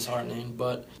disheartening.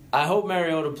 But I hope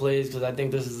Mariota plays because I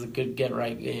think this is a good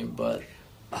get-right game. But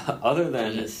other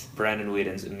than Brandon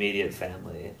Whedon's immediate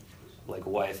family, like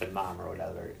wife and mom or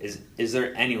whatever, is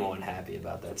there anyone happy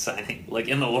about that signing? Like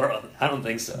in the world? I don't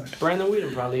think so. Brandon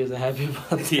Whedon probably isn't happy about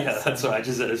that. Yeah, that's why I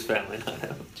just said his family, not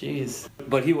him. Jeez.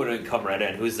 But he wouldn't come right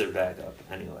in. Who's their backup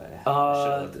anyway? I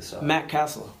should look this up. Matt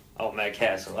Castle. Oh, Matt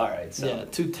Castle. All right. So. Yeah,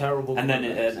 two terrible. And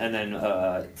then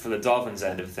for the Dolphins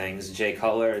end of things, Jay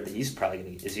Cutler, he's probably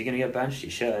gonna. Is he gonna get benched?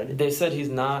 He should. They said he's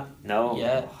not. No.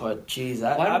 Yet, but geez,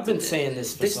 I've been saying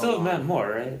this for they so still long. have Matt Moore,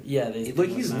 right? Yeah,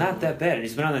 he's not that bad.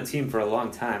 He's been on the team for a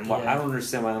long time. Yeah. I don't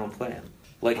understand why they don't play him.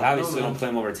 Like obviously they don't play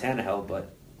him over Tannehill,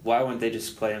 but why wouldn't they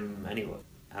just play him anyway?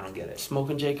 I don't get it.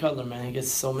 Smoking Jay Cutler, man, he gets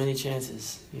so many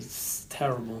chances. He's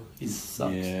terrible. He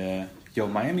sucks. Yeah. Yo,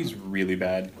 Miami's really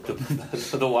bad.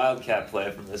 The Wildcat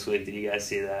play from this week, did you guys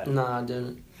see that? Nah, I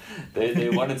didn't. They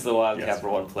went into the Wildcat for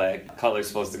one play. Cutler's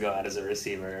supposed to go out as a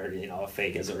receiver, a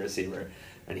fake as a receiver.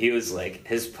 And he was like,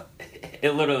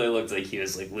 it literally looked like he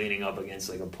was like leaning up against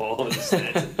like a pole in the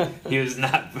stands. He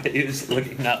was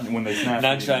looking not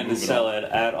trying to sell it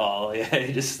at all. Yeah,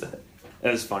 it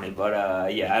was funny. But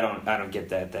I don't get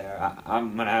that there.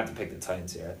 I'm going to have to pick the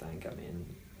Titans here, I think. I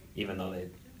mean, even though they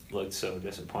looked so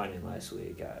disappointing last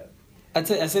week. I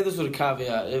say this with a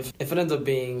caveat. If it ends up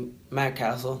being Matt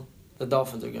Castle, the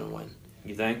Dolphins are going to win.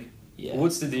 You think? Yeah.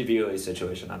 What's the DVOA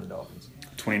situation on the Dolphins?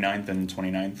 29th and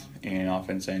 29th in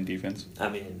offense and defense. I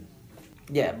mean...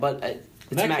 Yeah, but it's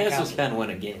Matt Castle can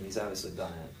win a game. He's obviously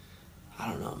done it. I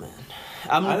don't know, man.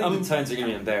 I think the Titans are going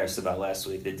to be embarrassed about last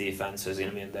week. The defense is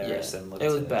going to be embarrassed. And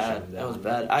it was bad. It was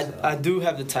bad. I do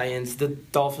have the Titans. The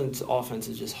Dolphins' offense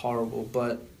is just horrible,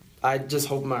 but I just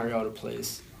hope Mariota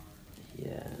plays.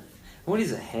 Yeah. What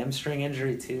is a hamstring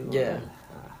injury too? Yeah.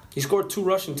 He scored 2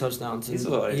 rushing touchdowns. He's a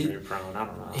little injury prone. I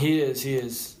don't know. He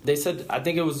is. They said, I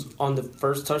think it was on the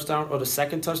first touchdown or the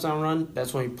second touchdown run.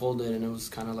 That's when he pulled it, and it was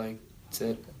kind of like, that's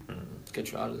it. Let's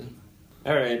get you out of there.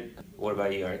 All right. What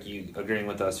about you, Are you agreeing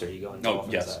with us, or are you going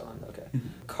Dolphins yes. Island? Okay.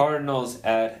 Cardinals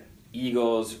at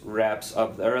Eagles wraps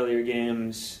up the earlier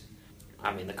games.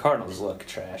 I mean, the Cardinals look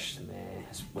trash to me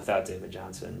without David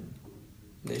Johnson.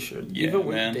 They should. Yeah, even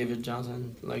with man. David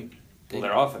Johnson,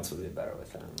 Their offense would be better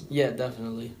with him. Yeah,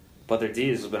 definitely. But their D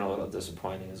has been a little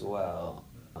disappointing as well.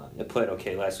 They played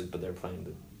okay last week, but they're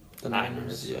playing the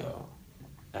Niners. So.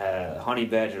 Honey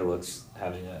Badger looks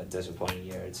having a disappointing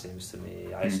year, it seems to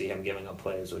me. I see him giving up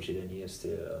plays, which he didn't used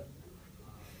to.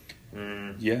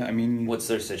 Yeah, I mean... What's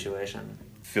their situation?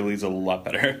 Philly's a lot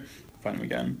better. Find them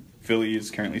again. Philly is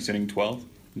currently sitting 12th.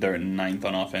 They're 9th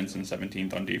on offense and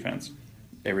 17th on defense.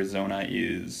 Arizona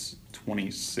is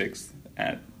 26th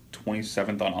at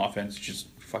 27th on offense, just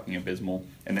fucking abysmal,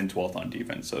 and then 12th on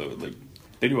defense. So,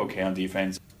 they do okay on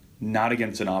defense. Not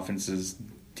against an offense as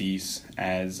decent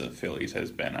as Philly's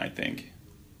has been, I think.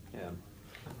 Yeah.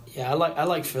 Yeah, I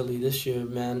like Philly this year,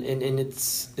 man, and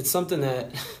it's something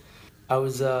that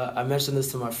I mentioned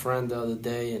this to my friend the other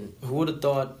day, and who would have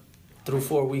thought through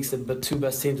 4 weeks, the two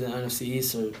best teams in the NFC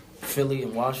East are Philly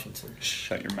and Washington.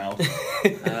 Shut your mouth.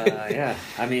 Yeah.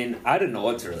 I mean, I didn't know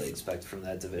what to really expect from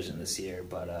that division this year,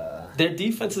 but Their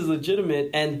defense is legitimate,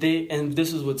 and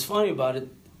this is what's funny about it.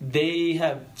 They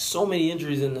have so many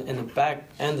injuries in the back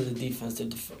end of the defense. Their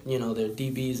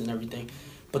DBs and everything,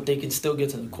 but they can still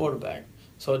get to the quarterback.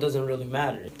 So it doesn't really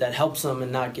matter. That helps them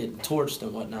and not get torched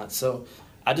and whatnot. So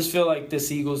I just feel like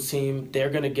this Eagles team, they're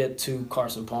going to get to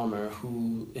Carson Palmer,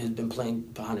 who has been playing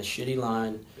behind a shitty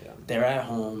line. Yeah. They're at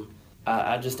home.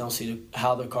 I just don't see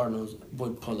how the Cardinals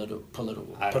would pull it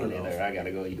I don't off. either. I got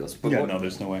to go Eagles. Yeah, no,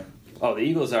 there's no way. Oh, the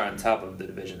Eagles are on top of the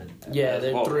division. Yeah,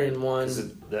 they're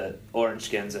 3-1. The Orange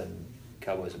Skins and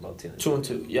Cowboys are both 2-2.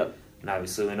 2-2, yep. And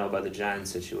obviously we know about the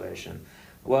Giants situation.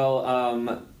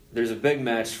 Well, there's a big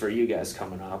match for you guys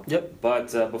coming up. Yep.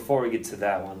 But before we get to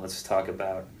that one, let's talk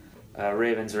about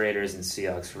Ravens, Raiders, and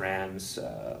Seahawks, Rams,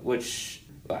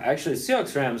 actually,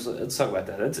 Seahawks, Rams, let's talk about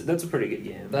that. That's a pretty good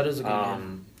game. That is a good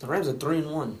game. The Rams are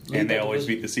 3-1. And they always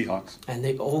beat the Seahawks. And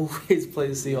they always play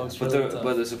the Seahawks. Yeah,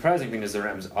 but the surprising thing is the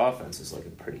Rams' offense is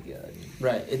looking pretty good.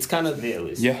 Right. It's kind of me at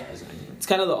least. Yeah. Surprising. It's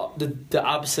kind of the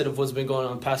opposite of what's been going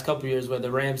on the past couple of years, where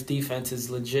the Rams' defense is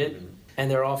legit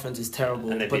and their offense is terrible.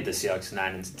 And they beat the Seahawks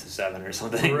 9-7 or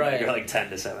something. Right. Or like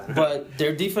 10-7. But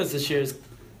their defense this year has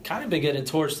kind of been getting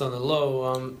torched on the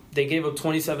low. They gave up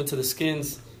 27 to the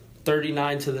Skins,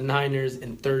 39 to the Niners,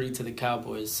 and 30 to the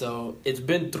Cowboys. So it's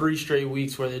been 3 straight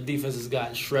weeks where their defense has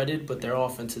gotten shredded, but their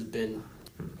offense has been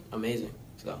amazing.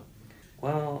 So,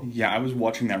 well, yeah, I was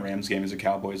watching that Rams game as a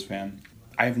Cowboys fan.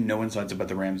 I have no insights about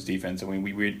the Rams defense. I mean,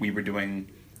 we were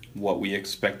doing what we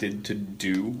expected to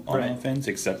do on offense,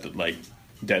 except that like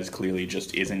Dez clearly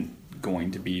just isn't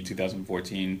going to be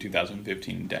 2014,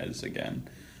 2015 Dez again.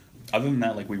 Other than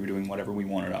that, like we were doing whatever we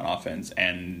wanted on offense,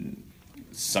 and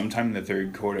sometime in the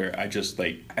third quarter, I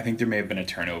think there may have been a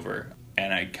turnover,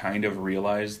 and I kind of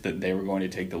realized that they were going to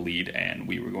take the lead and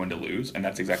we were going to lose, and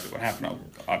that's exactly what happened,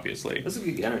 obviously. This is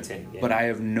a good, entertaining game. But I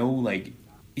have no,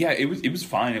 it was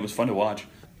fine. It was fun to watch.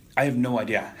 I have no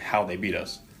idea how they beat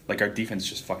us. Like, our defense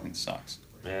just fucking sucks.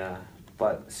 Yeah,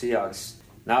 but Seahawks,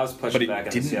 now it's pushing back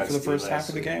on the Seahawks. But it didn't for the first half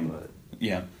of the game?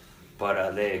 Yeah.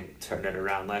 But they turned it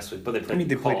around last week. But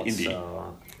they played Indy.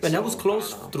 And that was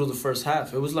close through the first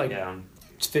half. It was like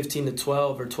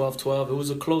 15-12 or 12-12. It was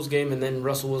a close game, and then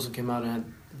Russell Wilson came out and had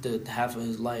the half of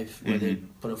his life where they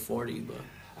put a 40. But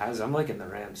I'm liking the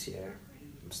Rams here.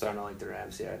 I'm starting to like the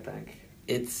Rams here, I think.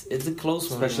 It's a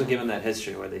close one. Especially given that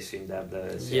history where they seem to have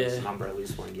the Seahawks number at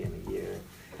least one game a year.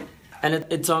 And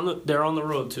they're on the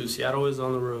road, too. Seattle is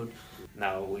on the road.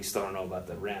 Now, we still don't know about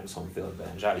the Rams' home field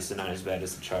advantage. Obviously, not as bad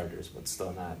as the Chargers, but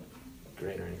still not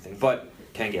great or anything. But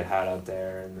can get hot out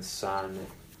there in the sun.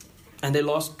 And they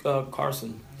lost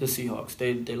Carson, the Seahawks.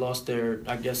 They lost their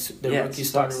rookie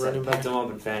starting running back. Picked him up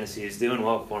in fantasy. He's doing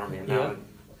well for me. And now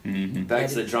back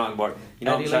to the drawing board.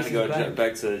 I'm trying to go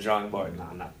back to the drawing board. No,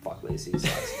 I'm not. Fuck Lacey.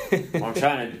 Well, I'm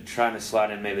trying to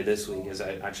slot in maybe this week as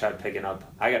I tried picking up.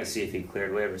 I got to see if he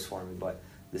cleared waivers for me, but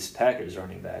this Packers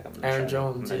running back, I'm going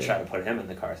to try to put him in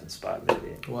the Carson spot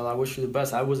maybe. Well, I wish you the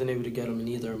best. I wasn't able to get him in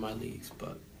either of my leagues,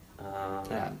 but that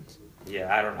happens.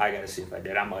 Yeah, I got to see if I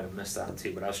did. I might have missed out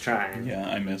too, but I was trying. Yeah,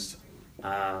 I missed.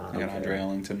 I got Andre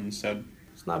Ellington instead.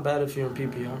 It's not bad if you're in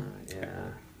PPR. Yeah.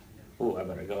 Ooh, I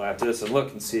better go after this and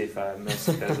look and see if I missed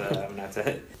because I'm going to have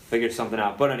to figure something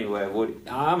out. But anyway,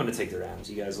 I'm going to take the Rams.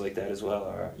 You guys like that as well?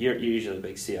 Or you're usually a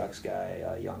big Seahawks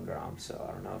guy, young Grom, so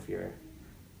I don't know if you're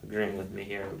agreeing with me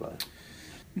here, but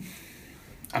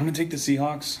I'm going to take the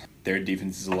Seahawks. Their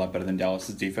defense is a lot better than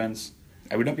Dallas's defense.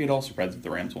 I would not be at all surprised if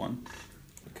the Rams won.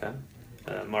 Okay.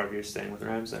 Marv, you're staying with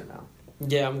Rams there now?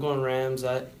 Yeah, I'm going Rams.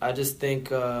 I just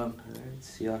think all right,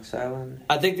 Seahawks Island.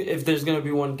 I think if there's going to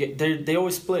be one game, they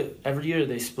always split. Every year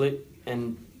they split,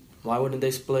 and why wouldn't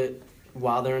they split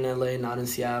while they're in LA, not in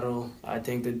Seattle? I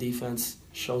think the defense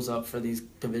shows up for these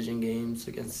division games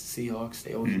against the Seahawks.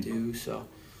 They always do, so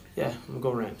yeah, I'm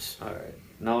going Rams. All right.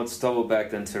 Now let's double back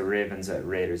then to Ravens at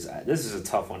Raiders. This is a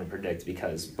tough one to predict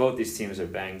because both these teams are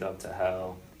banged up to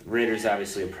hell. The Raiders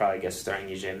obviously will probably get starting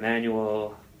EJ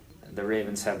Manuel. The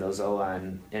Ravens have those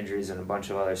O-line injuries and a bunch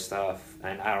of other stuff,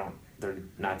 and they're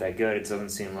not that good, it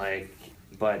doesn't seem like,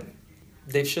 but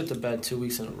they've shit the bed 2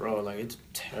 weeks in a row. Like, it's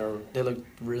terrible. They look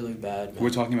really bad, man. We're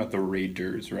talking about the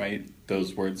Raiders, right?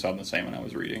 Those words sound the same when I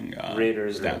was reading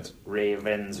Raiders, stats.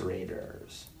 Ravens,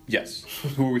 Raiders. Yes.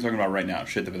 Who are we talking about right now?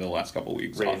 Shit the last couple of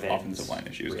weeks. Ravens. Offensive line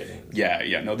issues. Ravens.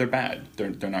 Yeah. No, they're bad.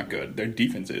 They're not good. Their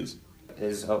defense is.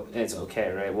 It's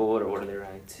okay, right? What are they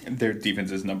ranked? Their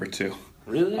defense is number 2.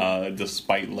 Really?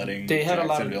 Despite letting they had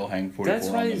Jacksonville hang 44 that's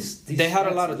why on them. They had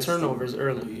a lot of turnovers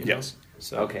early. Yes.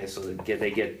 So Okay, so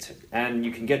they get and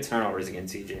you can get turnovers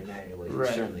against EJ Manuel. You Right.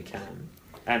 certainly can,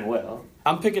 and will.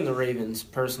 I'm picking the Ravens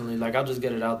personally. Like, I'll just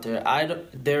get it out there. I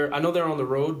know they're on the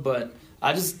road, but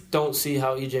I just don't see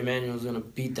how EJ Manuel is going to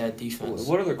beat that defense.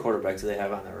 What other quarterbacks do they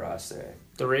have on their roster?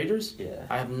 The Raiders? Yeah.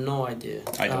 I have no idea.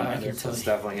 I don't I either. can tell It's you.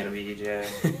 definitely going to be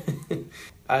EJ.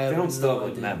 I They have don't no still have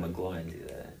idea. Matt McGloin, do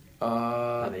they?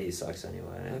 I mean, he sucks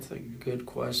anyway. That's a good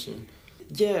question.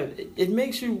 Yeah, it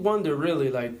makes you wonder, really.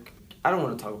 Like, I don't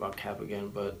want to talk about Cap again,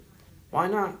 but why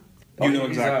not? You know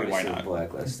He's exactly why obviously not.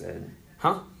 blacklisted.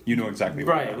 Huh? You know exactly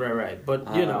why not. Right.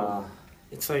 But you know,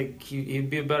 it's like he'd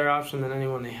be a better option than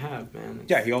anyone they have, man.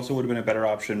 Yeah, he also would have been a better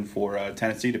option for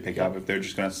Tennessee to pick up if they're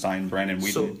just going to sign Brandon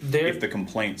Whedon. If the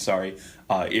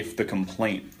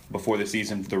complaint before the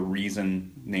season, the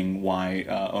reasoning why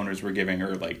owners were giving,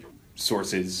 or like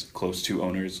sources close to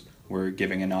owners were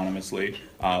giving anonymously,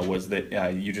 was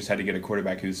that you just had to get a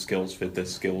quarterback whose skills fit the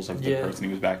skills of the person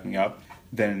he was backing up.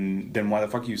 Then why the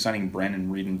fuck are you signing Brandon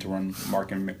Whedon to run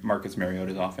Marcus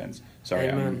Mariota's offense? Sorry,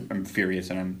 I'm furious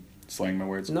and I'm slaying my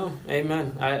words. No,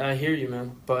 amen. I hear you,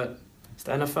 man. But it's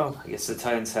the NFL. I guess the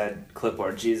Titans had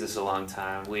clipboard Jesus a long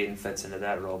time. Whedon fits into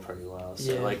that role pretty well.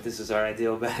 So, like, this is our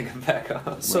ideal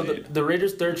backup. So the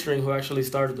Raiders' third string, who actually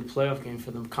started the playoff game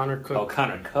for them, Connor Cook. Oh,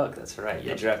 Connor Cook, that's right.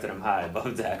 They drafted him high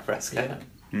above Dak Prescott. Yeah.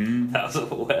 Mm-hmm. That was a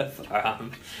whiff.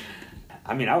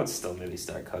 I mean, I would still maybe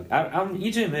start Cook.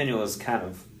 EJ Manuel is kind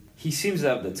of... He seems to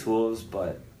have the tools,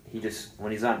 but he just...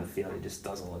 When he's on the field, he just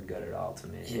doesn't look good at all to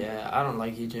me. Yeah, I don't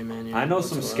like EJ Manuel. I know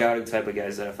some scouting type of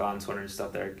guys that I found on Twitter and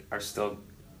stuff that are still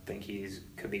think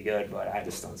could be good, but I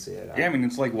just don't see it. Yeah, I mean,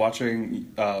 it's like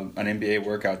watching an NBA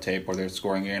workout tape where they're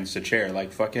scoring against a chair.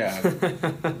 Like, fuck yeah.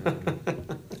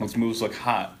 Those moves look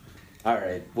hot. All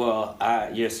right. Well,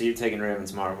 so you're taking Ravens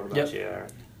tomorrow. What about you,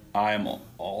 Aaron? I'm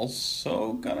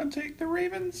also going to take the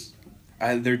Ravens.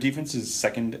 Their defense is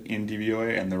second in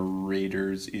DVOA, and the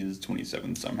Raiders is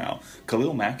 27th somehow.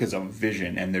 Khalil Mack is a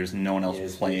vision, and there's no one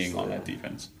else playing on that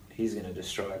defense. He's going to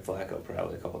destroy Flacco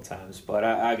probably a couple times, but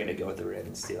I got to go with the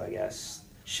Ravens too, I guess.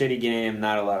 Shitty game,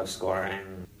 not a lot of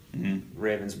scoring. Mm-hmm.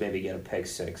 Ravens maybe get a pick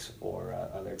six or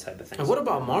other type of things. And what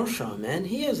about Marshawn, man?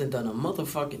 He hasn't done a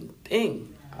motherfucking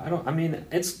thing.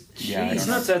 It's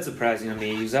not that surprising to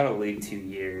me. He was out of the league 2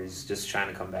 years, just trying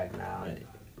to come back now.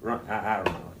 I don't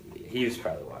know. He was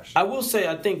probably washed. I will say,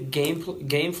 I think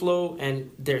game flow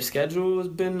and their schedule has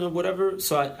been whatever,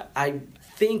 so I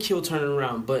think he'll turn it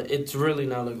around, but it's really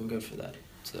not looking good for that.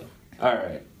 So, all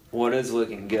right, what is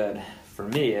looking good for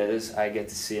me is I get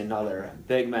to see another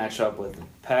big matchup with the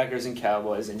Packers and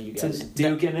Cowboys, and you guys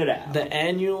duking it out. The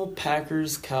annual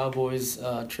Packers-Cowboys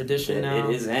tradition now.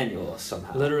 It is annual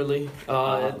somehow. Literally.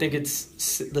 I think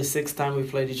it's the sixth time we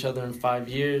played each other in 5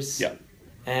 years. Yeah.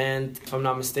 And if I'm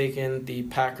not mistaken, the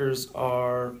Packers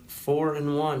are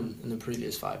 4-1 in the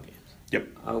previous 5 games. Yep.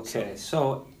 Okay,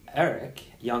 so Eric,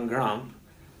 Young Grump,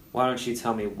 why don't you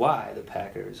tell me why the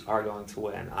Packers are going to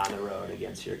win on the road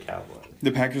against your Cowboys?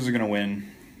 The Packers are going to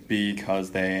win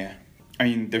because they're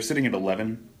sitting at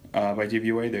 11 by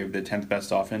DVOA. They have the 10th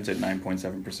best offense at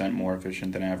 9.7% more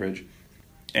efficient than average,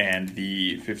 and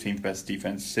the 15th best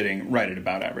defense sitting right at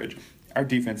about average. Our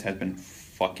defense has been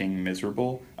fucking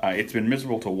miserable. It's been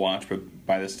miserable to watch, but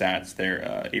by the stats,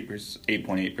 they're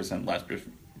 8.8% less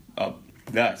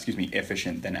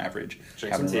efficient than average.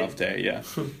 Having a rough day, yeah.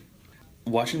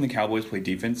 Watching the Cowboys play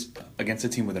defense against a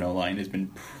team with an O-line has been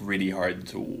pretty hard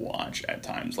to watch at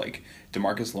times. Like,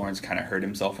 DeMarcus Lawrence kind of hurt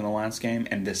himself in the last game,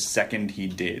 and the second he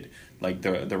did, like,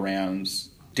 the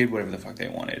Rams did whatever the fuck they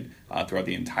wanted throughout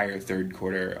the entire third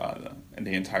quarter and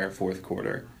the entire fourth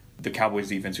quarter. The Cowboys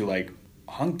defense, who, like,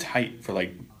 hung tight for,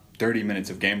 like, 30 minutes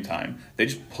of game time, they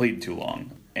just played too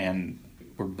long, and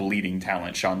we're bleeding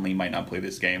talent. Sean Lee might not play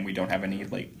this game. We don't have any,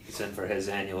 like... He's in for his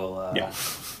annual...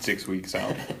 6 weeks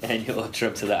out. Annual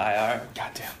trip to the IR.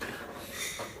 Goddamn.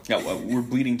 Yeah, well, we're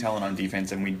bleeding talent on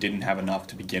defense, and we didn't have enough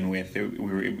to begin with.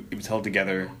 It was held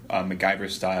together MacGyver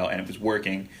style, and it was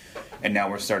working. And now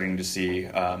we're starting to see...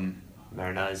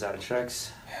 Marinelli's out of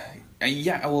tricks.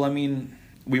 Yeah, well, I mean,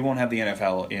 we won't have the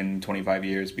NFL in 25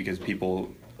 years because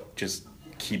people just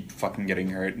keep fucking getting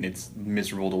hurt, and it's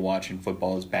miserable to watch, and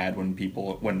football is bad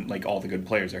when like all the good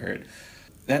players are hurt.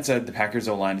 That said, the Packers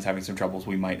O-line is having some troubles.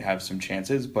 We might have some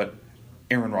chances, but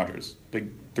Aaron Rodgers. Like,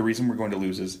 the reason we're going to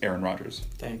lose is Aaron Rodgers.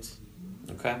 Thanks.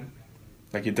 Okay.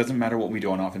 Like, it doesn't matter what we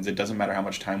do on offense. It doesn't matter how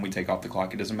much time we take off the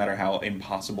clock. It doesn't matter how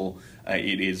impossible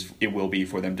it will be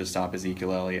for them to stop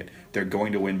Ezekiel Elliott. They're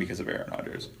going to win because of Aaron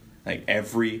Rodgers. Like,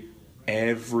 every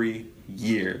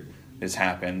year this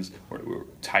happens. We're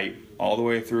tight all the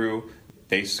way through.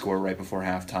 They score right before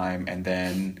halftime, and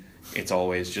then it's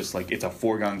always just like it's a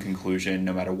foregone conclusion.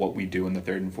 No matter what we do in the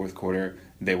third and fourth quarter,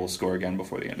 they will score again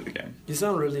before the end of the game. You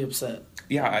sound really upset.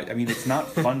 Yeah, I mean, it's not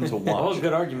fun to watch. Well, a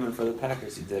good argument for the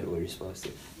Packers who did what you're supposed to.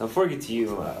 Now, before we get to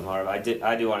you, Marv, I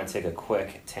do want to take a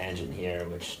quick tangent here,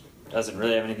 which doesn't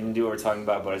really have anything to do with what we're talking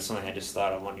about, but it's something I just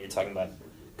thought of when you're talking about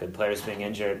good players being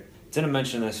injured. Didn't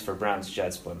mention this for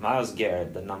Browns-Jets, but Myles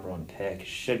Garrett, the number 1 pick,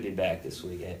 should be back this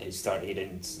week. He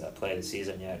didn't play the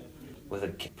season yet with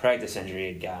a practice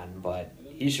injury he'd gotten, but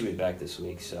he should be back this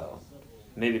week, so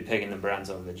maybe picking the Browns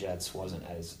over the Jets wasn't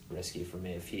as risky for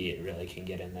me if he really can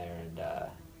get in there and,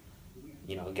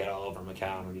 get all over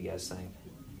McCown. What do you guys think?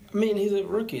 I mean, he's a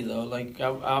rookie, though. Like,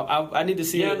 I need to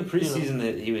see in it. the preseason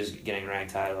that he was getting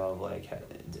ranked high of, like,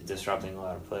 disrupting a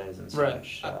lot of plays and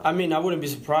such. Right. I mean, I wouldn't be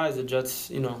surprised the Jets,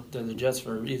 they're the Jets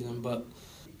for a reason, but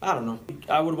I don't know.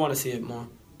 I would want to see it more.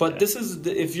 But this is,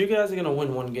 if you guys are going to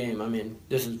win one game, I mean,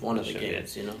 this is one of the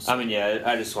games, So. I mean, yeah,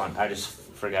 I just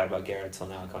forgot about Garrett till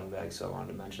now coming back, so I wanted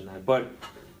to mention that. But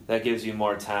that gives you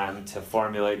more time to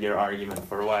formulate your argument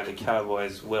for why the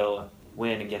Cowboys will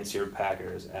win against your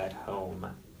Packers at home.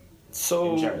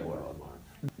 So,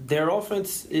 their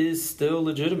offense is still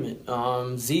legitimate.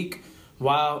 Zeke,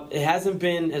 while it hasn't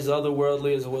been as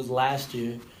otherworldly as it was last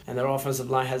year, and their offensive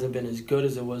line hasn't been as good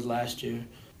as it was last year,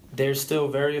 they're still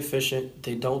very efficient.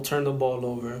 They don't turn the ball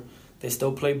over. They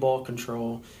still play ball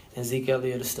control, and Zeke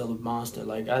Elliott is still a monster.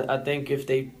 Like I think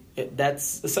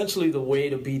that's essentially the way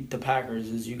to beat the Packers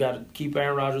is you got to keep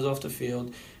Aaron Rodgers off the field,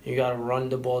 and you got to run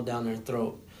the ball down their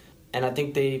throat. And I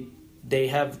think they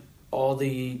have all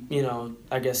the,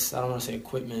 I guess I don't want to say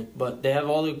equipment, but they have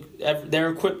they're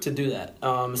equipped to do that.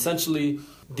 Essentially,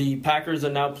 the Packers are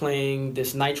now playing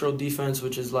this nitro defense,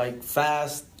 which is like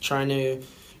fast, trying to,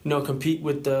 compete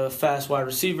with the fast wide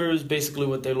receivers, basically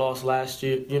what they lost last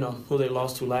year, who they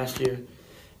lost to last year.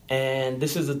 And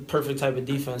this is the perfect type of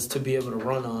defense to be able to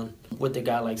run on with a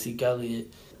guy like Zeke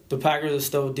Elliott. The Packers are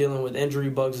still dealing with injury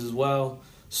bugs as well,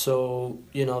 so,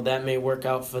 that may work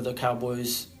out for the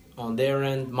Cowboys on their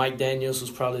end. Mike Daniels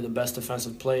was probably the best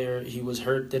defensive player. He was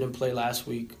hurt, didn't play last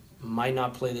week, might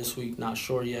not play this week, not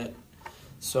sure yet.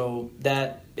 So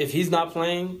that if he's not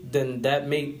playing, then that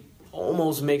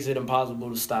almost makes it impossible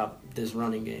to stop this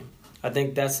running game. I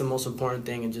think that's the most important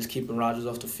thing, and just keeping Rodgers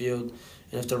off the field.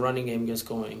 And if the running game gets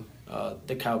going,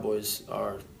 the Cowboys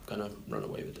are going to run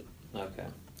away with it. Okay.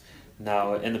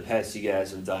 Now, in the past, you guys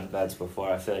have done bets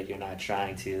before. I feel like you're not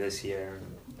trying to this year,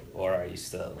 or are you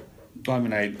still? Well, I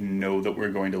mean, I know that we're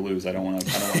going to lose. I don't want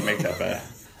to make that bet.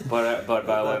 But by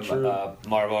the way,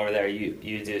 Marv over there,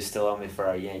 you do still owe me for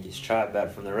our Yankees tribe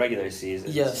bet from the regular season.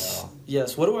 Yes. So.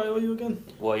 Yes. What do I owe you again?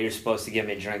 Well, you're supposed to give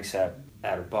me drinks at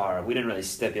a bar. We didn't really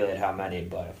stipulate how many,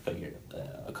 but I figured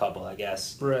a couple, I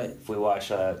guess. Right. If we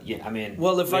watch, well,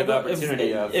 if I go, Friday. if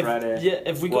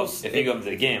you go to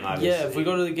the game, obviously. Yeah, if we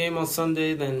go to the game on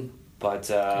Sunday, then. But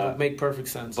it'll make perfect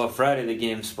sense. But Friday the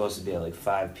game's supposed to be at like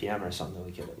 5 p.m. or something.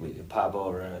 We could pop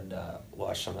over and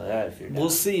watch some of that if you're down. We'll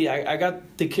see. I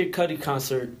got the Kid Cudi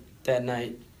concert that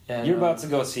night. And, you're about to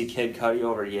go see Kid Cudi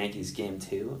over Yankees game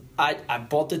 2? I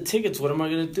bought the tickets. What am I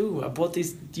gonna do? I bought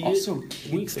these also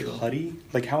Kid weeks ago. Cudi?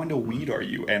 Like, how into weed are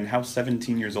you? And how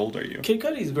 17 years old are you? Kid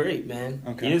Cudi's great, man.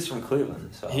 Okay. He is from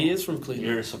Cleveland. So he is from Cleveland.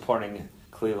 You're supporting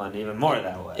Cleveland even more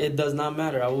that way. It does not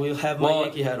matter. I will have my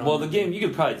Yankee hat on. Well, the game, you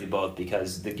could probably do both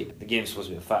because the game's supposed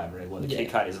to be at 5, right? Well, the Kid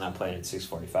Cudi's not playing at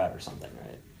 6:45 or something,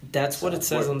 right? That's what it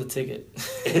says on the ticket.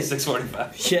 It's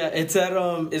 6:45. Yeah, it's at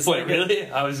It's Wait, like really?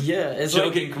 I was it's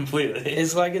joking completely.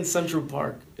 It's like in Central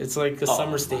Park. It's like a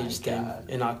summer stage thing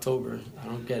in October. I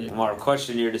don't get it. Mark,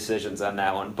 question your decisions on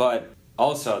that one, but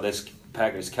also this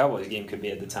Packers-Cowboys game could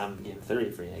be at the time of Game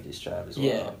 3 for Yankees tribe as well.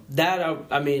 Yeah, that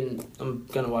I'm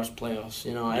gonna watch playoffs,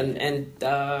 and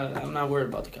I'm not worried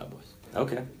about the Cowboys.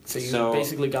 Okay. So you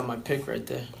basically got my pick right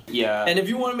there. Yeah. And if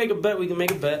you want to make a bet, we can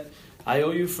make a bet. I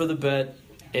owe you for the bet.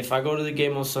 If I go to the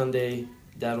game on Sunday,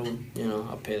 that'll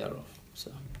I'll pay that off.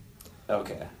 So.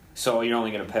 Okay. So you're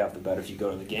only gonna pay off the bet if you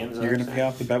go to the games. You're gonna pay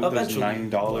off the bet with those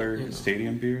 $9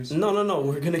 stadium beers? No.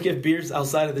 We're gonna get beers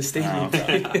outside of the stadium.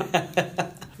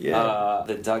 Yeah.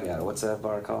 The dugout. What's that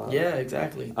bar called? Yeah,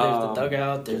 exactly. There's the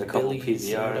dugout. There's a couple Billy's,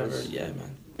 PBRs. Yeah,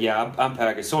 man. Yeah, I'm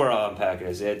Packers. So we're all on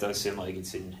Packers. It does seem like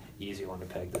it's an easy one to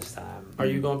pick this time. Are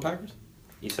you going Packers?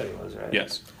 You said it was, right?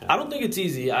 Yes. I don't think it's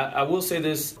easy. I will say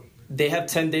this. They have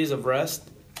 10 days of rest.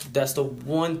 That's the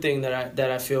one thing that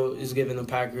I feel is giving the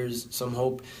Packers some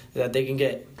hope, that they can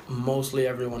get mostly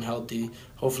everyone healthy.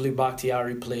 Hopefully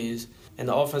Bakhtiari plays. And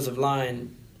the offensive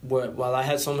line, while I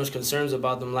had so much concerns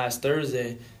about them last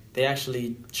Thursday, they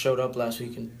actually showed up last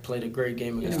week and played a great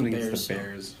game against the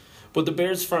Bears. But the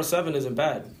Bears' front seven isn't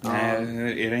bad.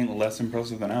 It ain't less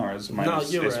impressive than ours, you're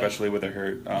right. especially with a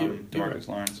hurt You're DeMarcus right.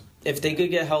 Lawrence. If they could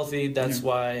get healthy, that's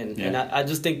why. And Yeah. I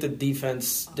just think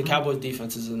the Cowboys'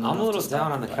 defense is enough. I'm a little to stop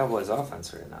down on the that. Cowboys'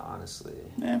 offense right now, honestly.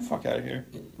 Fuck out of here.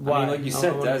 Why? I mean, like you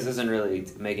said, Oh, Dez isn't really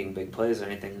making big plays or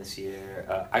anything this year.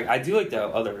 I do like the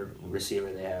other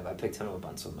receiver they have. I picked him up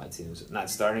on some of my teams. Not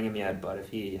starting him yet, but if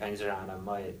he hangs around, I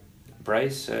might.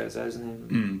 Bryce, is that his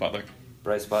name? Butler.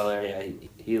 Bryce Butler, yeah,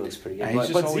 he looks pretty good. He's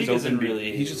just always open.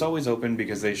 Really... He's just always open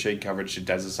because they shade coverage to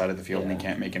Dez's side of the field and Yeah. he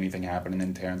can't make anything happen. And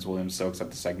then Terrence Williams soaks up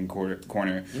the second corner.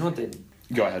 You know what they...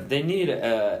 Go ahead. They need...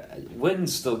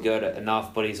 Witten's still good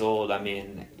enough, but he's old. I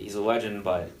mean, he's a legend,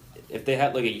 but if they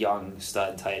had like a young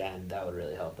stud tight end, that would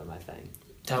really help them, I think.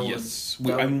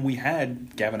 We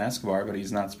had Gavin Escobar, but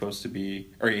he's not supposed to be...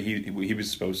 Or he was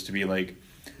supposed to be like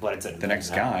the next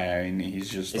guy. I mean, he's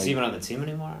just... Is he even on the team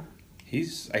anymore?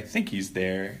 I think he's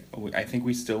there. I think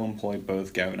we still employ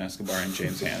both Gavin Escobar and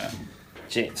James Hanna.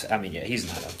 James, I mean, yeah, he's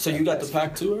not. So you got the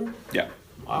pack tour? Yeah.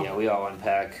 Wow. Yeah, we all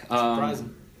unpack.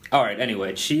 Surprising. All right.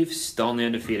 Anyway, Chiefs, the only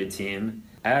undefeated team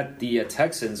at the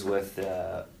Texans with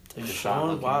Deshaun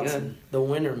looking Watson, good. the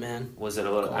winner, man. Was it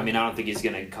a little? I mean, I don't think he's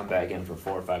gonna come back in for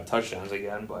 4 or 5 touchdowns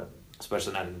again, but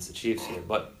especially not against the Chiefs here.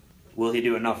 But will he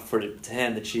do enough to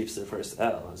hand the Chiefs their first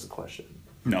L? Is the question.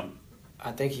 No.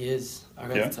 I think he is. I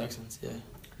got Yeah? the Texans, yeah.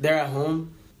 They're at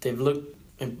home. They've looked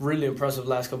really impressive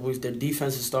last couple weeks. Their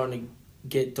defense is starting to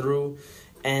get through.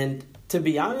 And to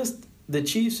be honest, the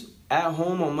Chiefs at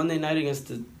home on Monday night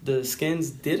against the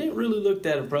Skins didn't really look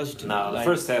that impressive to me. No, the Like,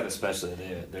 first half especially,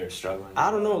 they're struggling.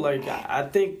 I don't know. Like, I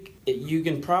think you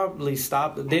can probably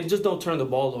stop. They just don't turn the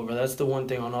ball over. That's the one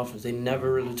thing on offense. They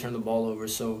never really turn the ball over.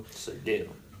 So do.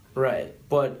 right,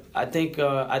 but I think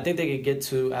they could get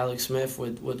to Alex Smith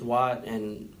with Watt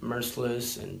and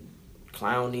Merciless and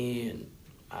Clowney, and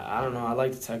I don't know. I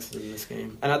like the Texans in this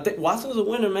game, and I think Watson's a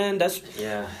winner, man.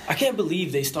 Yeah. I can't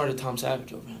believe they started Tom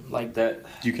Savage over him like that.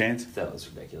 You can't? That was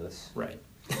ridiculous. Right.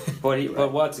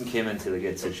 But Watson came into a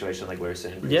good situation, like we were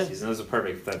saying. Yeah. Preseason. It was a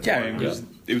perfect fit. Yeah, for him.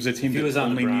 it was a team If he that was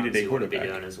on only the Browns, needed a he would be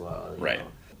quarterback. doing as well. Right. Know.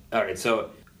 All right, so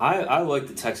I like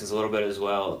the Texans a little bit as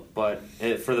well, but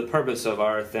for the purpose of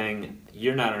our thing,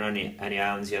 you're not on any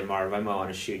islands yet, Marv. I might want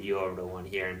to shoot you over to one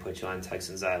here and put you on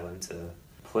Texans Island to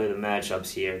play the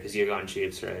matchups here, because you're going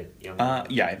Chiefs, right?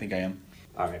 Yeah, I think I am.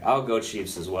 All right, I'll go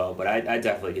Chiefs as well, but I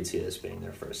definitely could see this being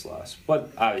their first loss. But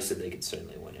obviously, they could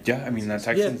certainly win it. Yeah, I mean, the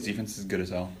Texans' defense is good as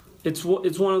hell. It's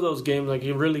one of those games, like,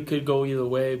 it really could go either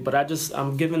way, but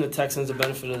I'm giving the Texans the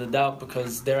benefit of the doubt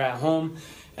because they're at home,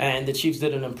 and the Chiefs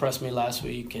didn't impress me last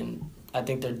week, and I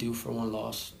think they're due for one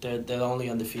loss. They're the only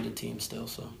undefeated team still,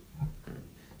 so.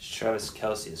 Travis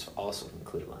Kelce is also from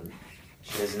Cleveland.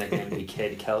 Should his nickname be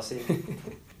Kid Kelsey?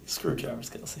 Screw Travis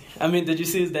Kelce. I mean, did you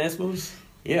see his dance moves?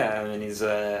 Yeah, I mean,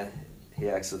 he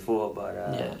acts the fool, but...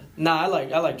 Yeah. Nah, I like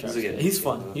Travis He's a Kelce. good- He's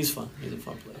fun. He's fun. He's a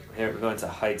fun player. Here we're going to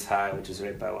Heights High, which is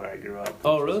right by where I grew up.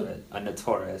 Oh, which really? was A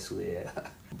notoriously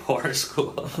poor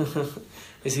school.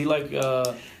 Is he like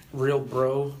real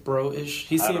bro-ish?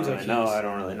 He I seems don't like really know. he is. I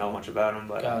don't really know much about him,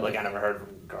 but Got it. I never heard of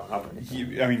him growing up or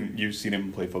anything. I mean, you've seen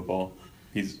him play football.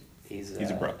 He's He's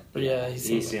a pro. Yeah, he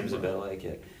he seems a like bit like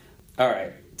it. All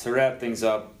right, to wrap things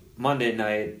up, Monday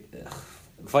night,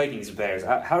 Vikings-Bears.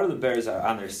 How are the Bears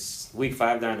on their week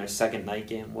 5? They're on their second night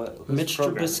game. Who's Mitch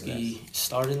programming Trubisky this?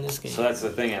 starting this game. So that's the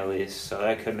thing, at least. So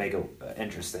that could make it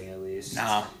interesting, at least.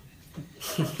 Nah.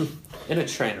 In a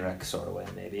train wreck sort of way,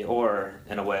 maybe. Or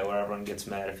in a way where everyone gets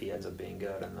mad if he ends up being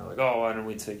good. And they're like, oh, why didn't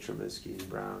we take Trubisky?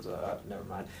 Browns, never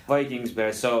mind. Vikings,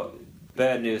 Bears. So,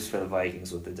 bad news for the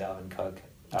Vikings with the Dalvin Cook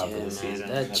out for the man, season.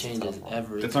 that That's a changes tough one.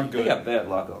 everything. That's not They good. got bad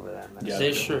luck over that, man. Yeah,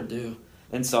 They sure do.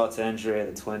 Insult to injury,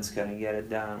 the Twins couldn't get it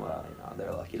done. Well,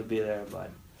 they're lucky to be there, but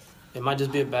It might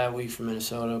just be a bad week for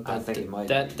Minnesota, but I think it might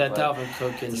that be, that but Dalvin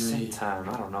Cook at the same injury. time,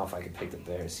 I don't know if I could pick the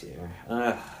Bears here.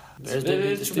 Bears did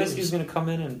beat the Trubisky's Steelers. going to come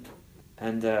in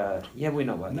and yeah, we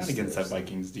know what. Not the against that Steelers-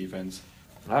 Vikings defense.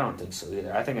 I don't think so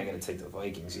either. I think I got to take the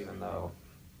Vikings, even though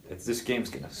this game's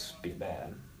going to be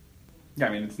bad. Yeah,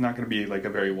 I mean, it's not going to be like a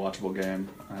very watchable game.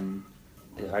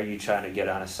 Are you trying to get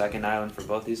on a second island for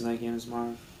both these night games,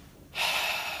 Marv?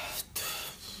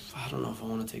 I don't know if I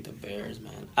want to take the Bears,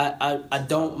 man. I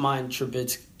don't mind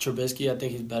Trubisky. I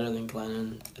think he's better than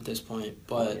Glennon at this point,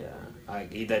 but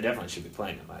They definitely should be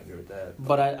playing him. I agree with that.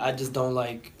 but I just don't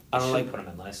like. I don't like. put him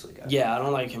in last week. Yeah, I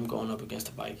don't like him going up against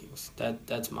the Vikings.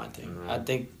 That's my thing. Right. I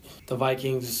think the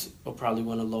Vikings will probably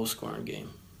win a low-scoring game.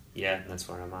 Yeah, that's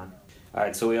where I'm on. All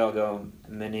right, so we all go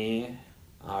mini.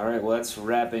 All right, well, that's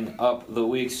wrapping up the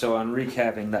week. So on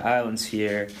recapping the islands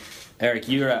here, Eric,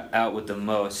 you're out with the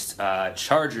most.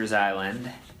 Chargers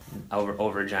Island.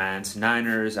 over Giants.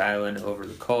 Niners Island over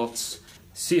the Colts.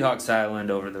 Seahawks Island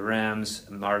over the Rams.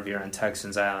 Marvier on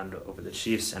Texans Island over the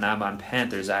Chiefs. And I'm on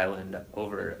Panthers Island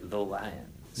over the Lions.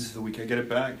 This is the week I get it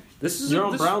back. You're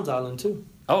on Browns Island too.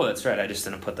 Oh, that's right. I just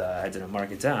didn't I didn't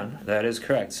mark it down. That is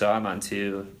correct. So I'm on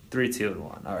 3, 2, and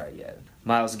 1. All right, yeah.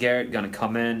 Myles Garrett gonna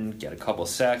come in, get a couple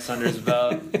sacks under his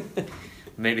belt.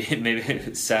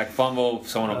 maybe sack fumble.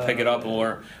 Someone will pick it up, and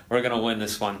we're gonna win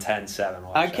this one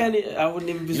 10-7. I wouldn't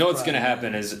even be. You know what's gonna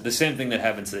happen is the same thing that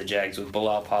happened to the Jags with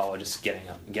Bilal Powell just getting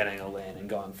a lane and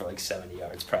going for like 70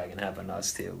 yards. Probably gonna happen to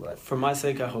us too. But for my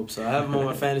sake, I hope so. I have him on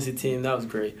my fantasy team. That was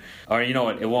great. Or you know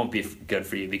what? It won't be good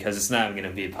for you because it's not even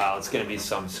gonna be Powell. It's gonna be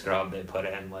some scrub they put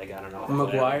in, like I don't know,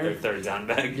 McGuire, their third down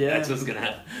back. Yeah, that's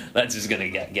just gonna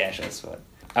gash us. But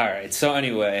all right. So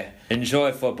anyway,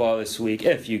 enjoy football this week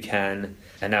if you can.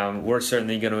 And we're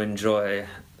certainly going to enjoy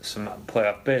some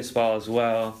playoff baseball as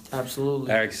well.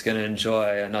 Absolutely. Eric's going to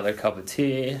enjoy another cup of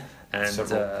tea and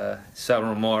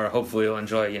several more. Hopefully he'll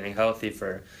enjoy getting healthy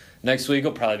for next week.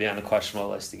 He'll probably be on the questionable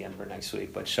list again for next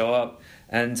week, but show up.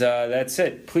 And that's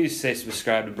it. Please stay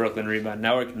subscribed to Brooklyn Rebound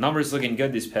Network. Numbers looking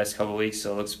good these past couple weeks,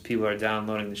 so it looks like people are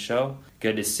downloading the show.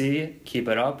 Good to see. Keep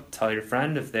it up. Tell your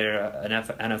friend if they're an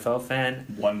NFL fan.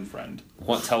 One friend.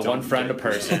 Tell one friend a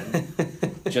person.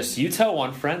 Just you tell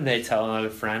one friend, they tell another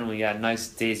friend. We got a nice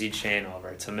daisy chain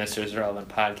over to Misterz Relevant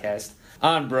Podcast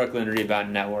on Brooklyn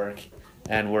Rebound Network.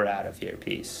 And we're out of here.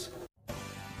 Peace.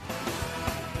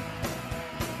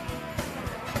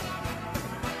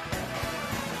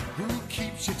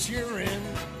 You cheering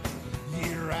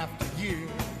year after year.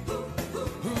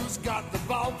 Who's got the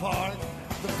ballpark?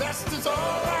 The best is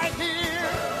all right here.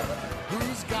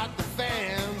 Who's got the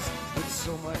fans with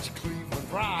so much Cleveland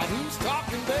pride? Who's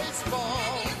talking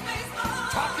baseball?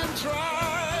 Talking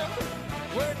tribe.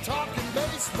 We're talking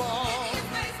baseball.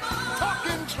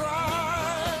 Talking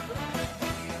tribe.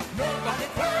 Nobody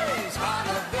plays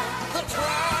harder than the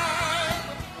tribe.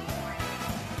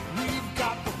 We've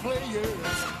got the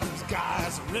players.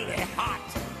 Guys are really hot.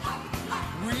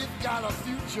 We've got a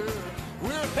future.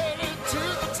 We're headed to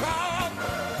the top.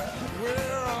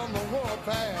 We're on the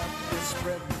warpath. We're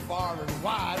spreading far and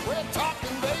wide. We're talking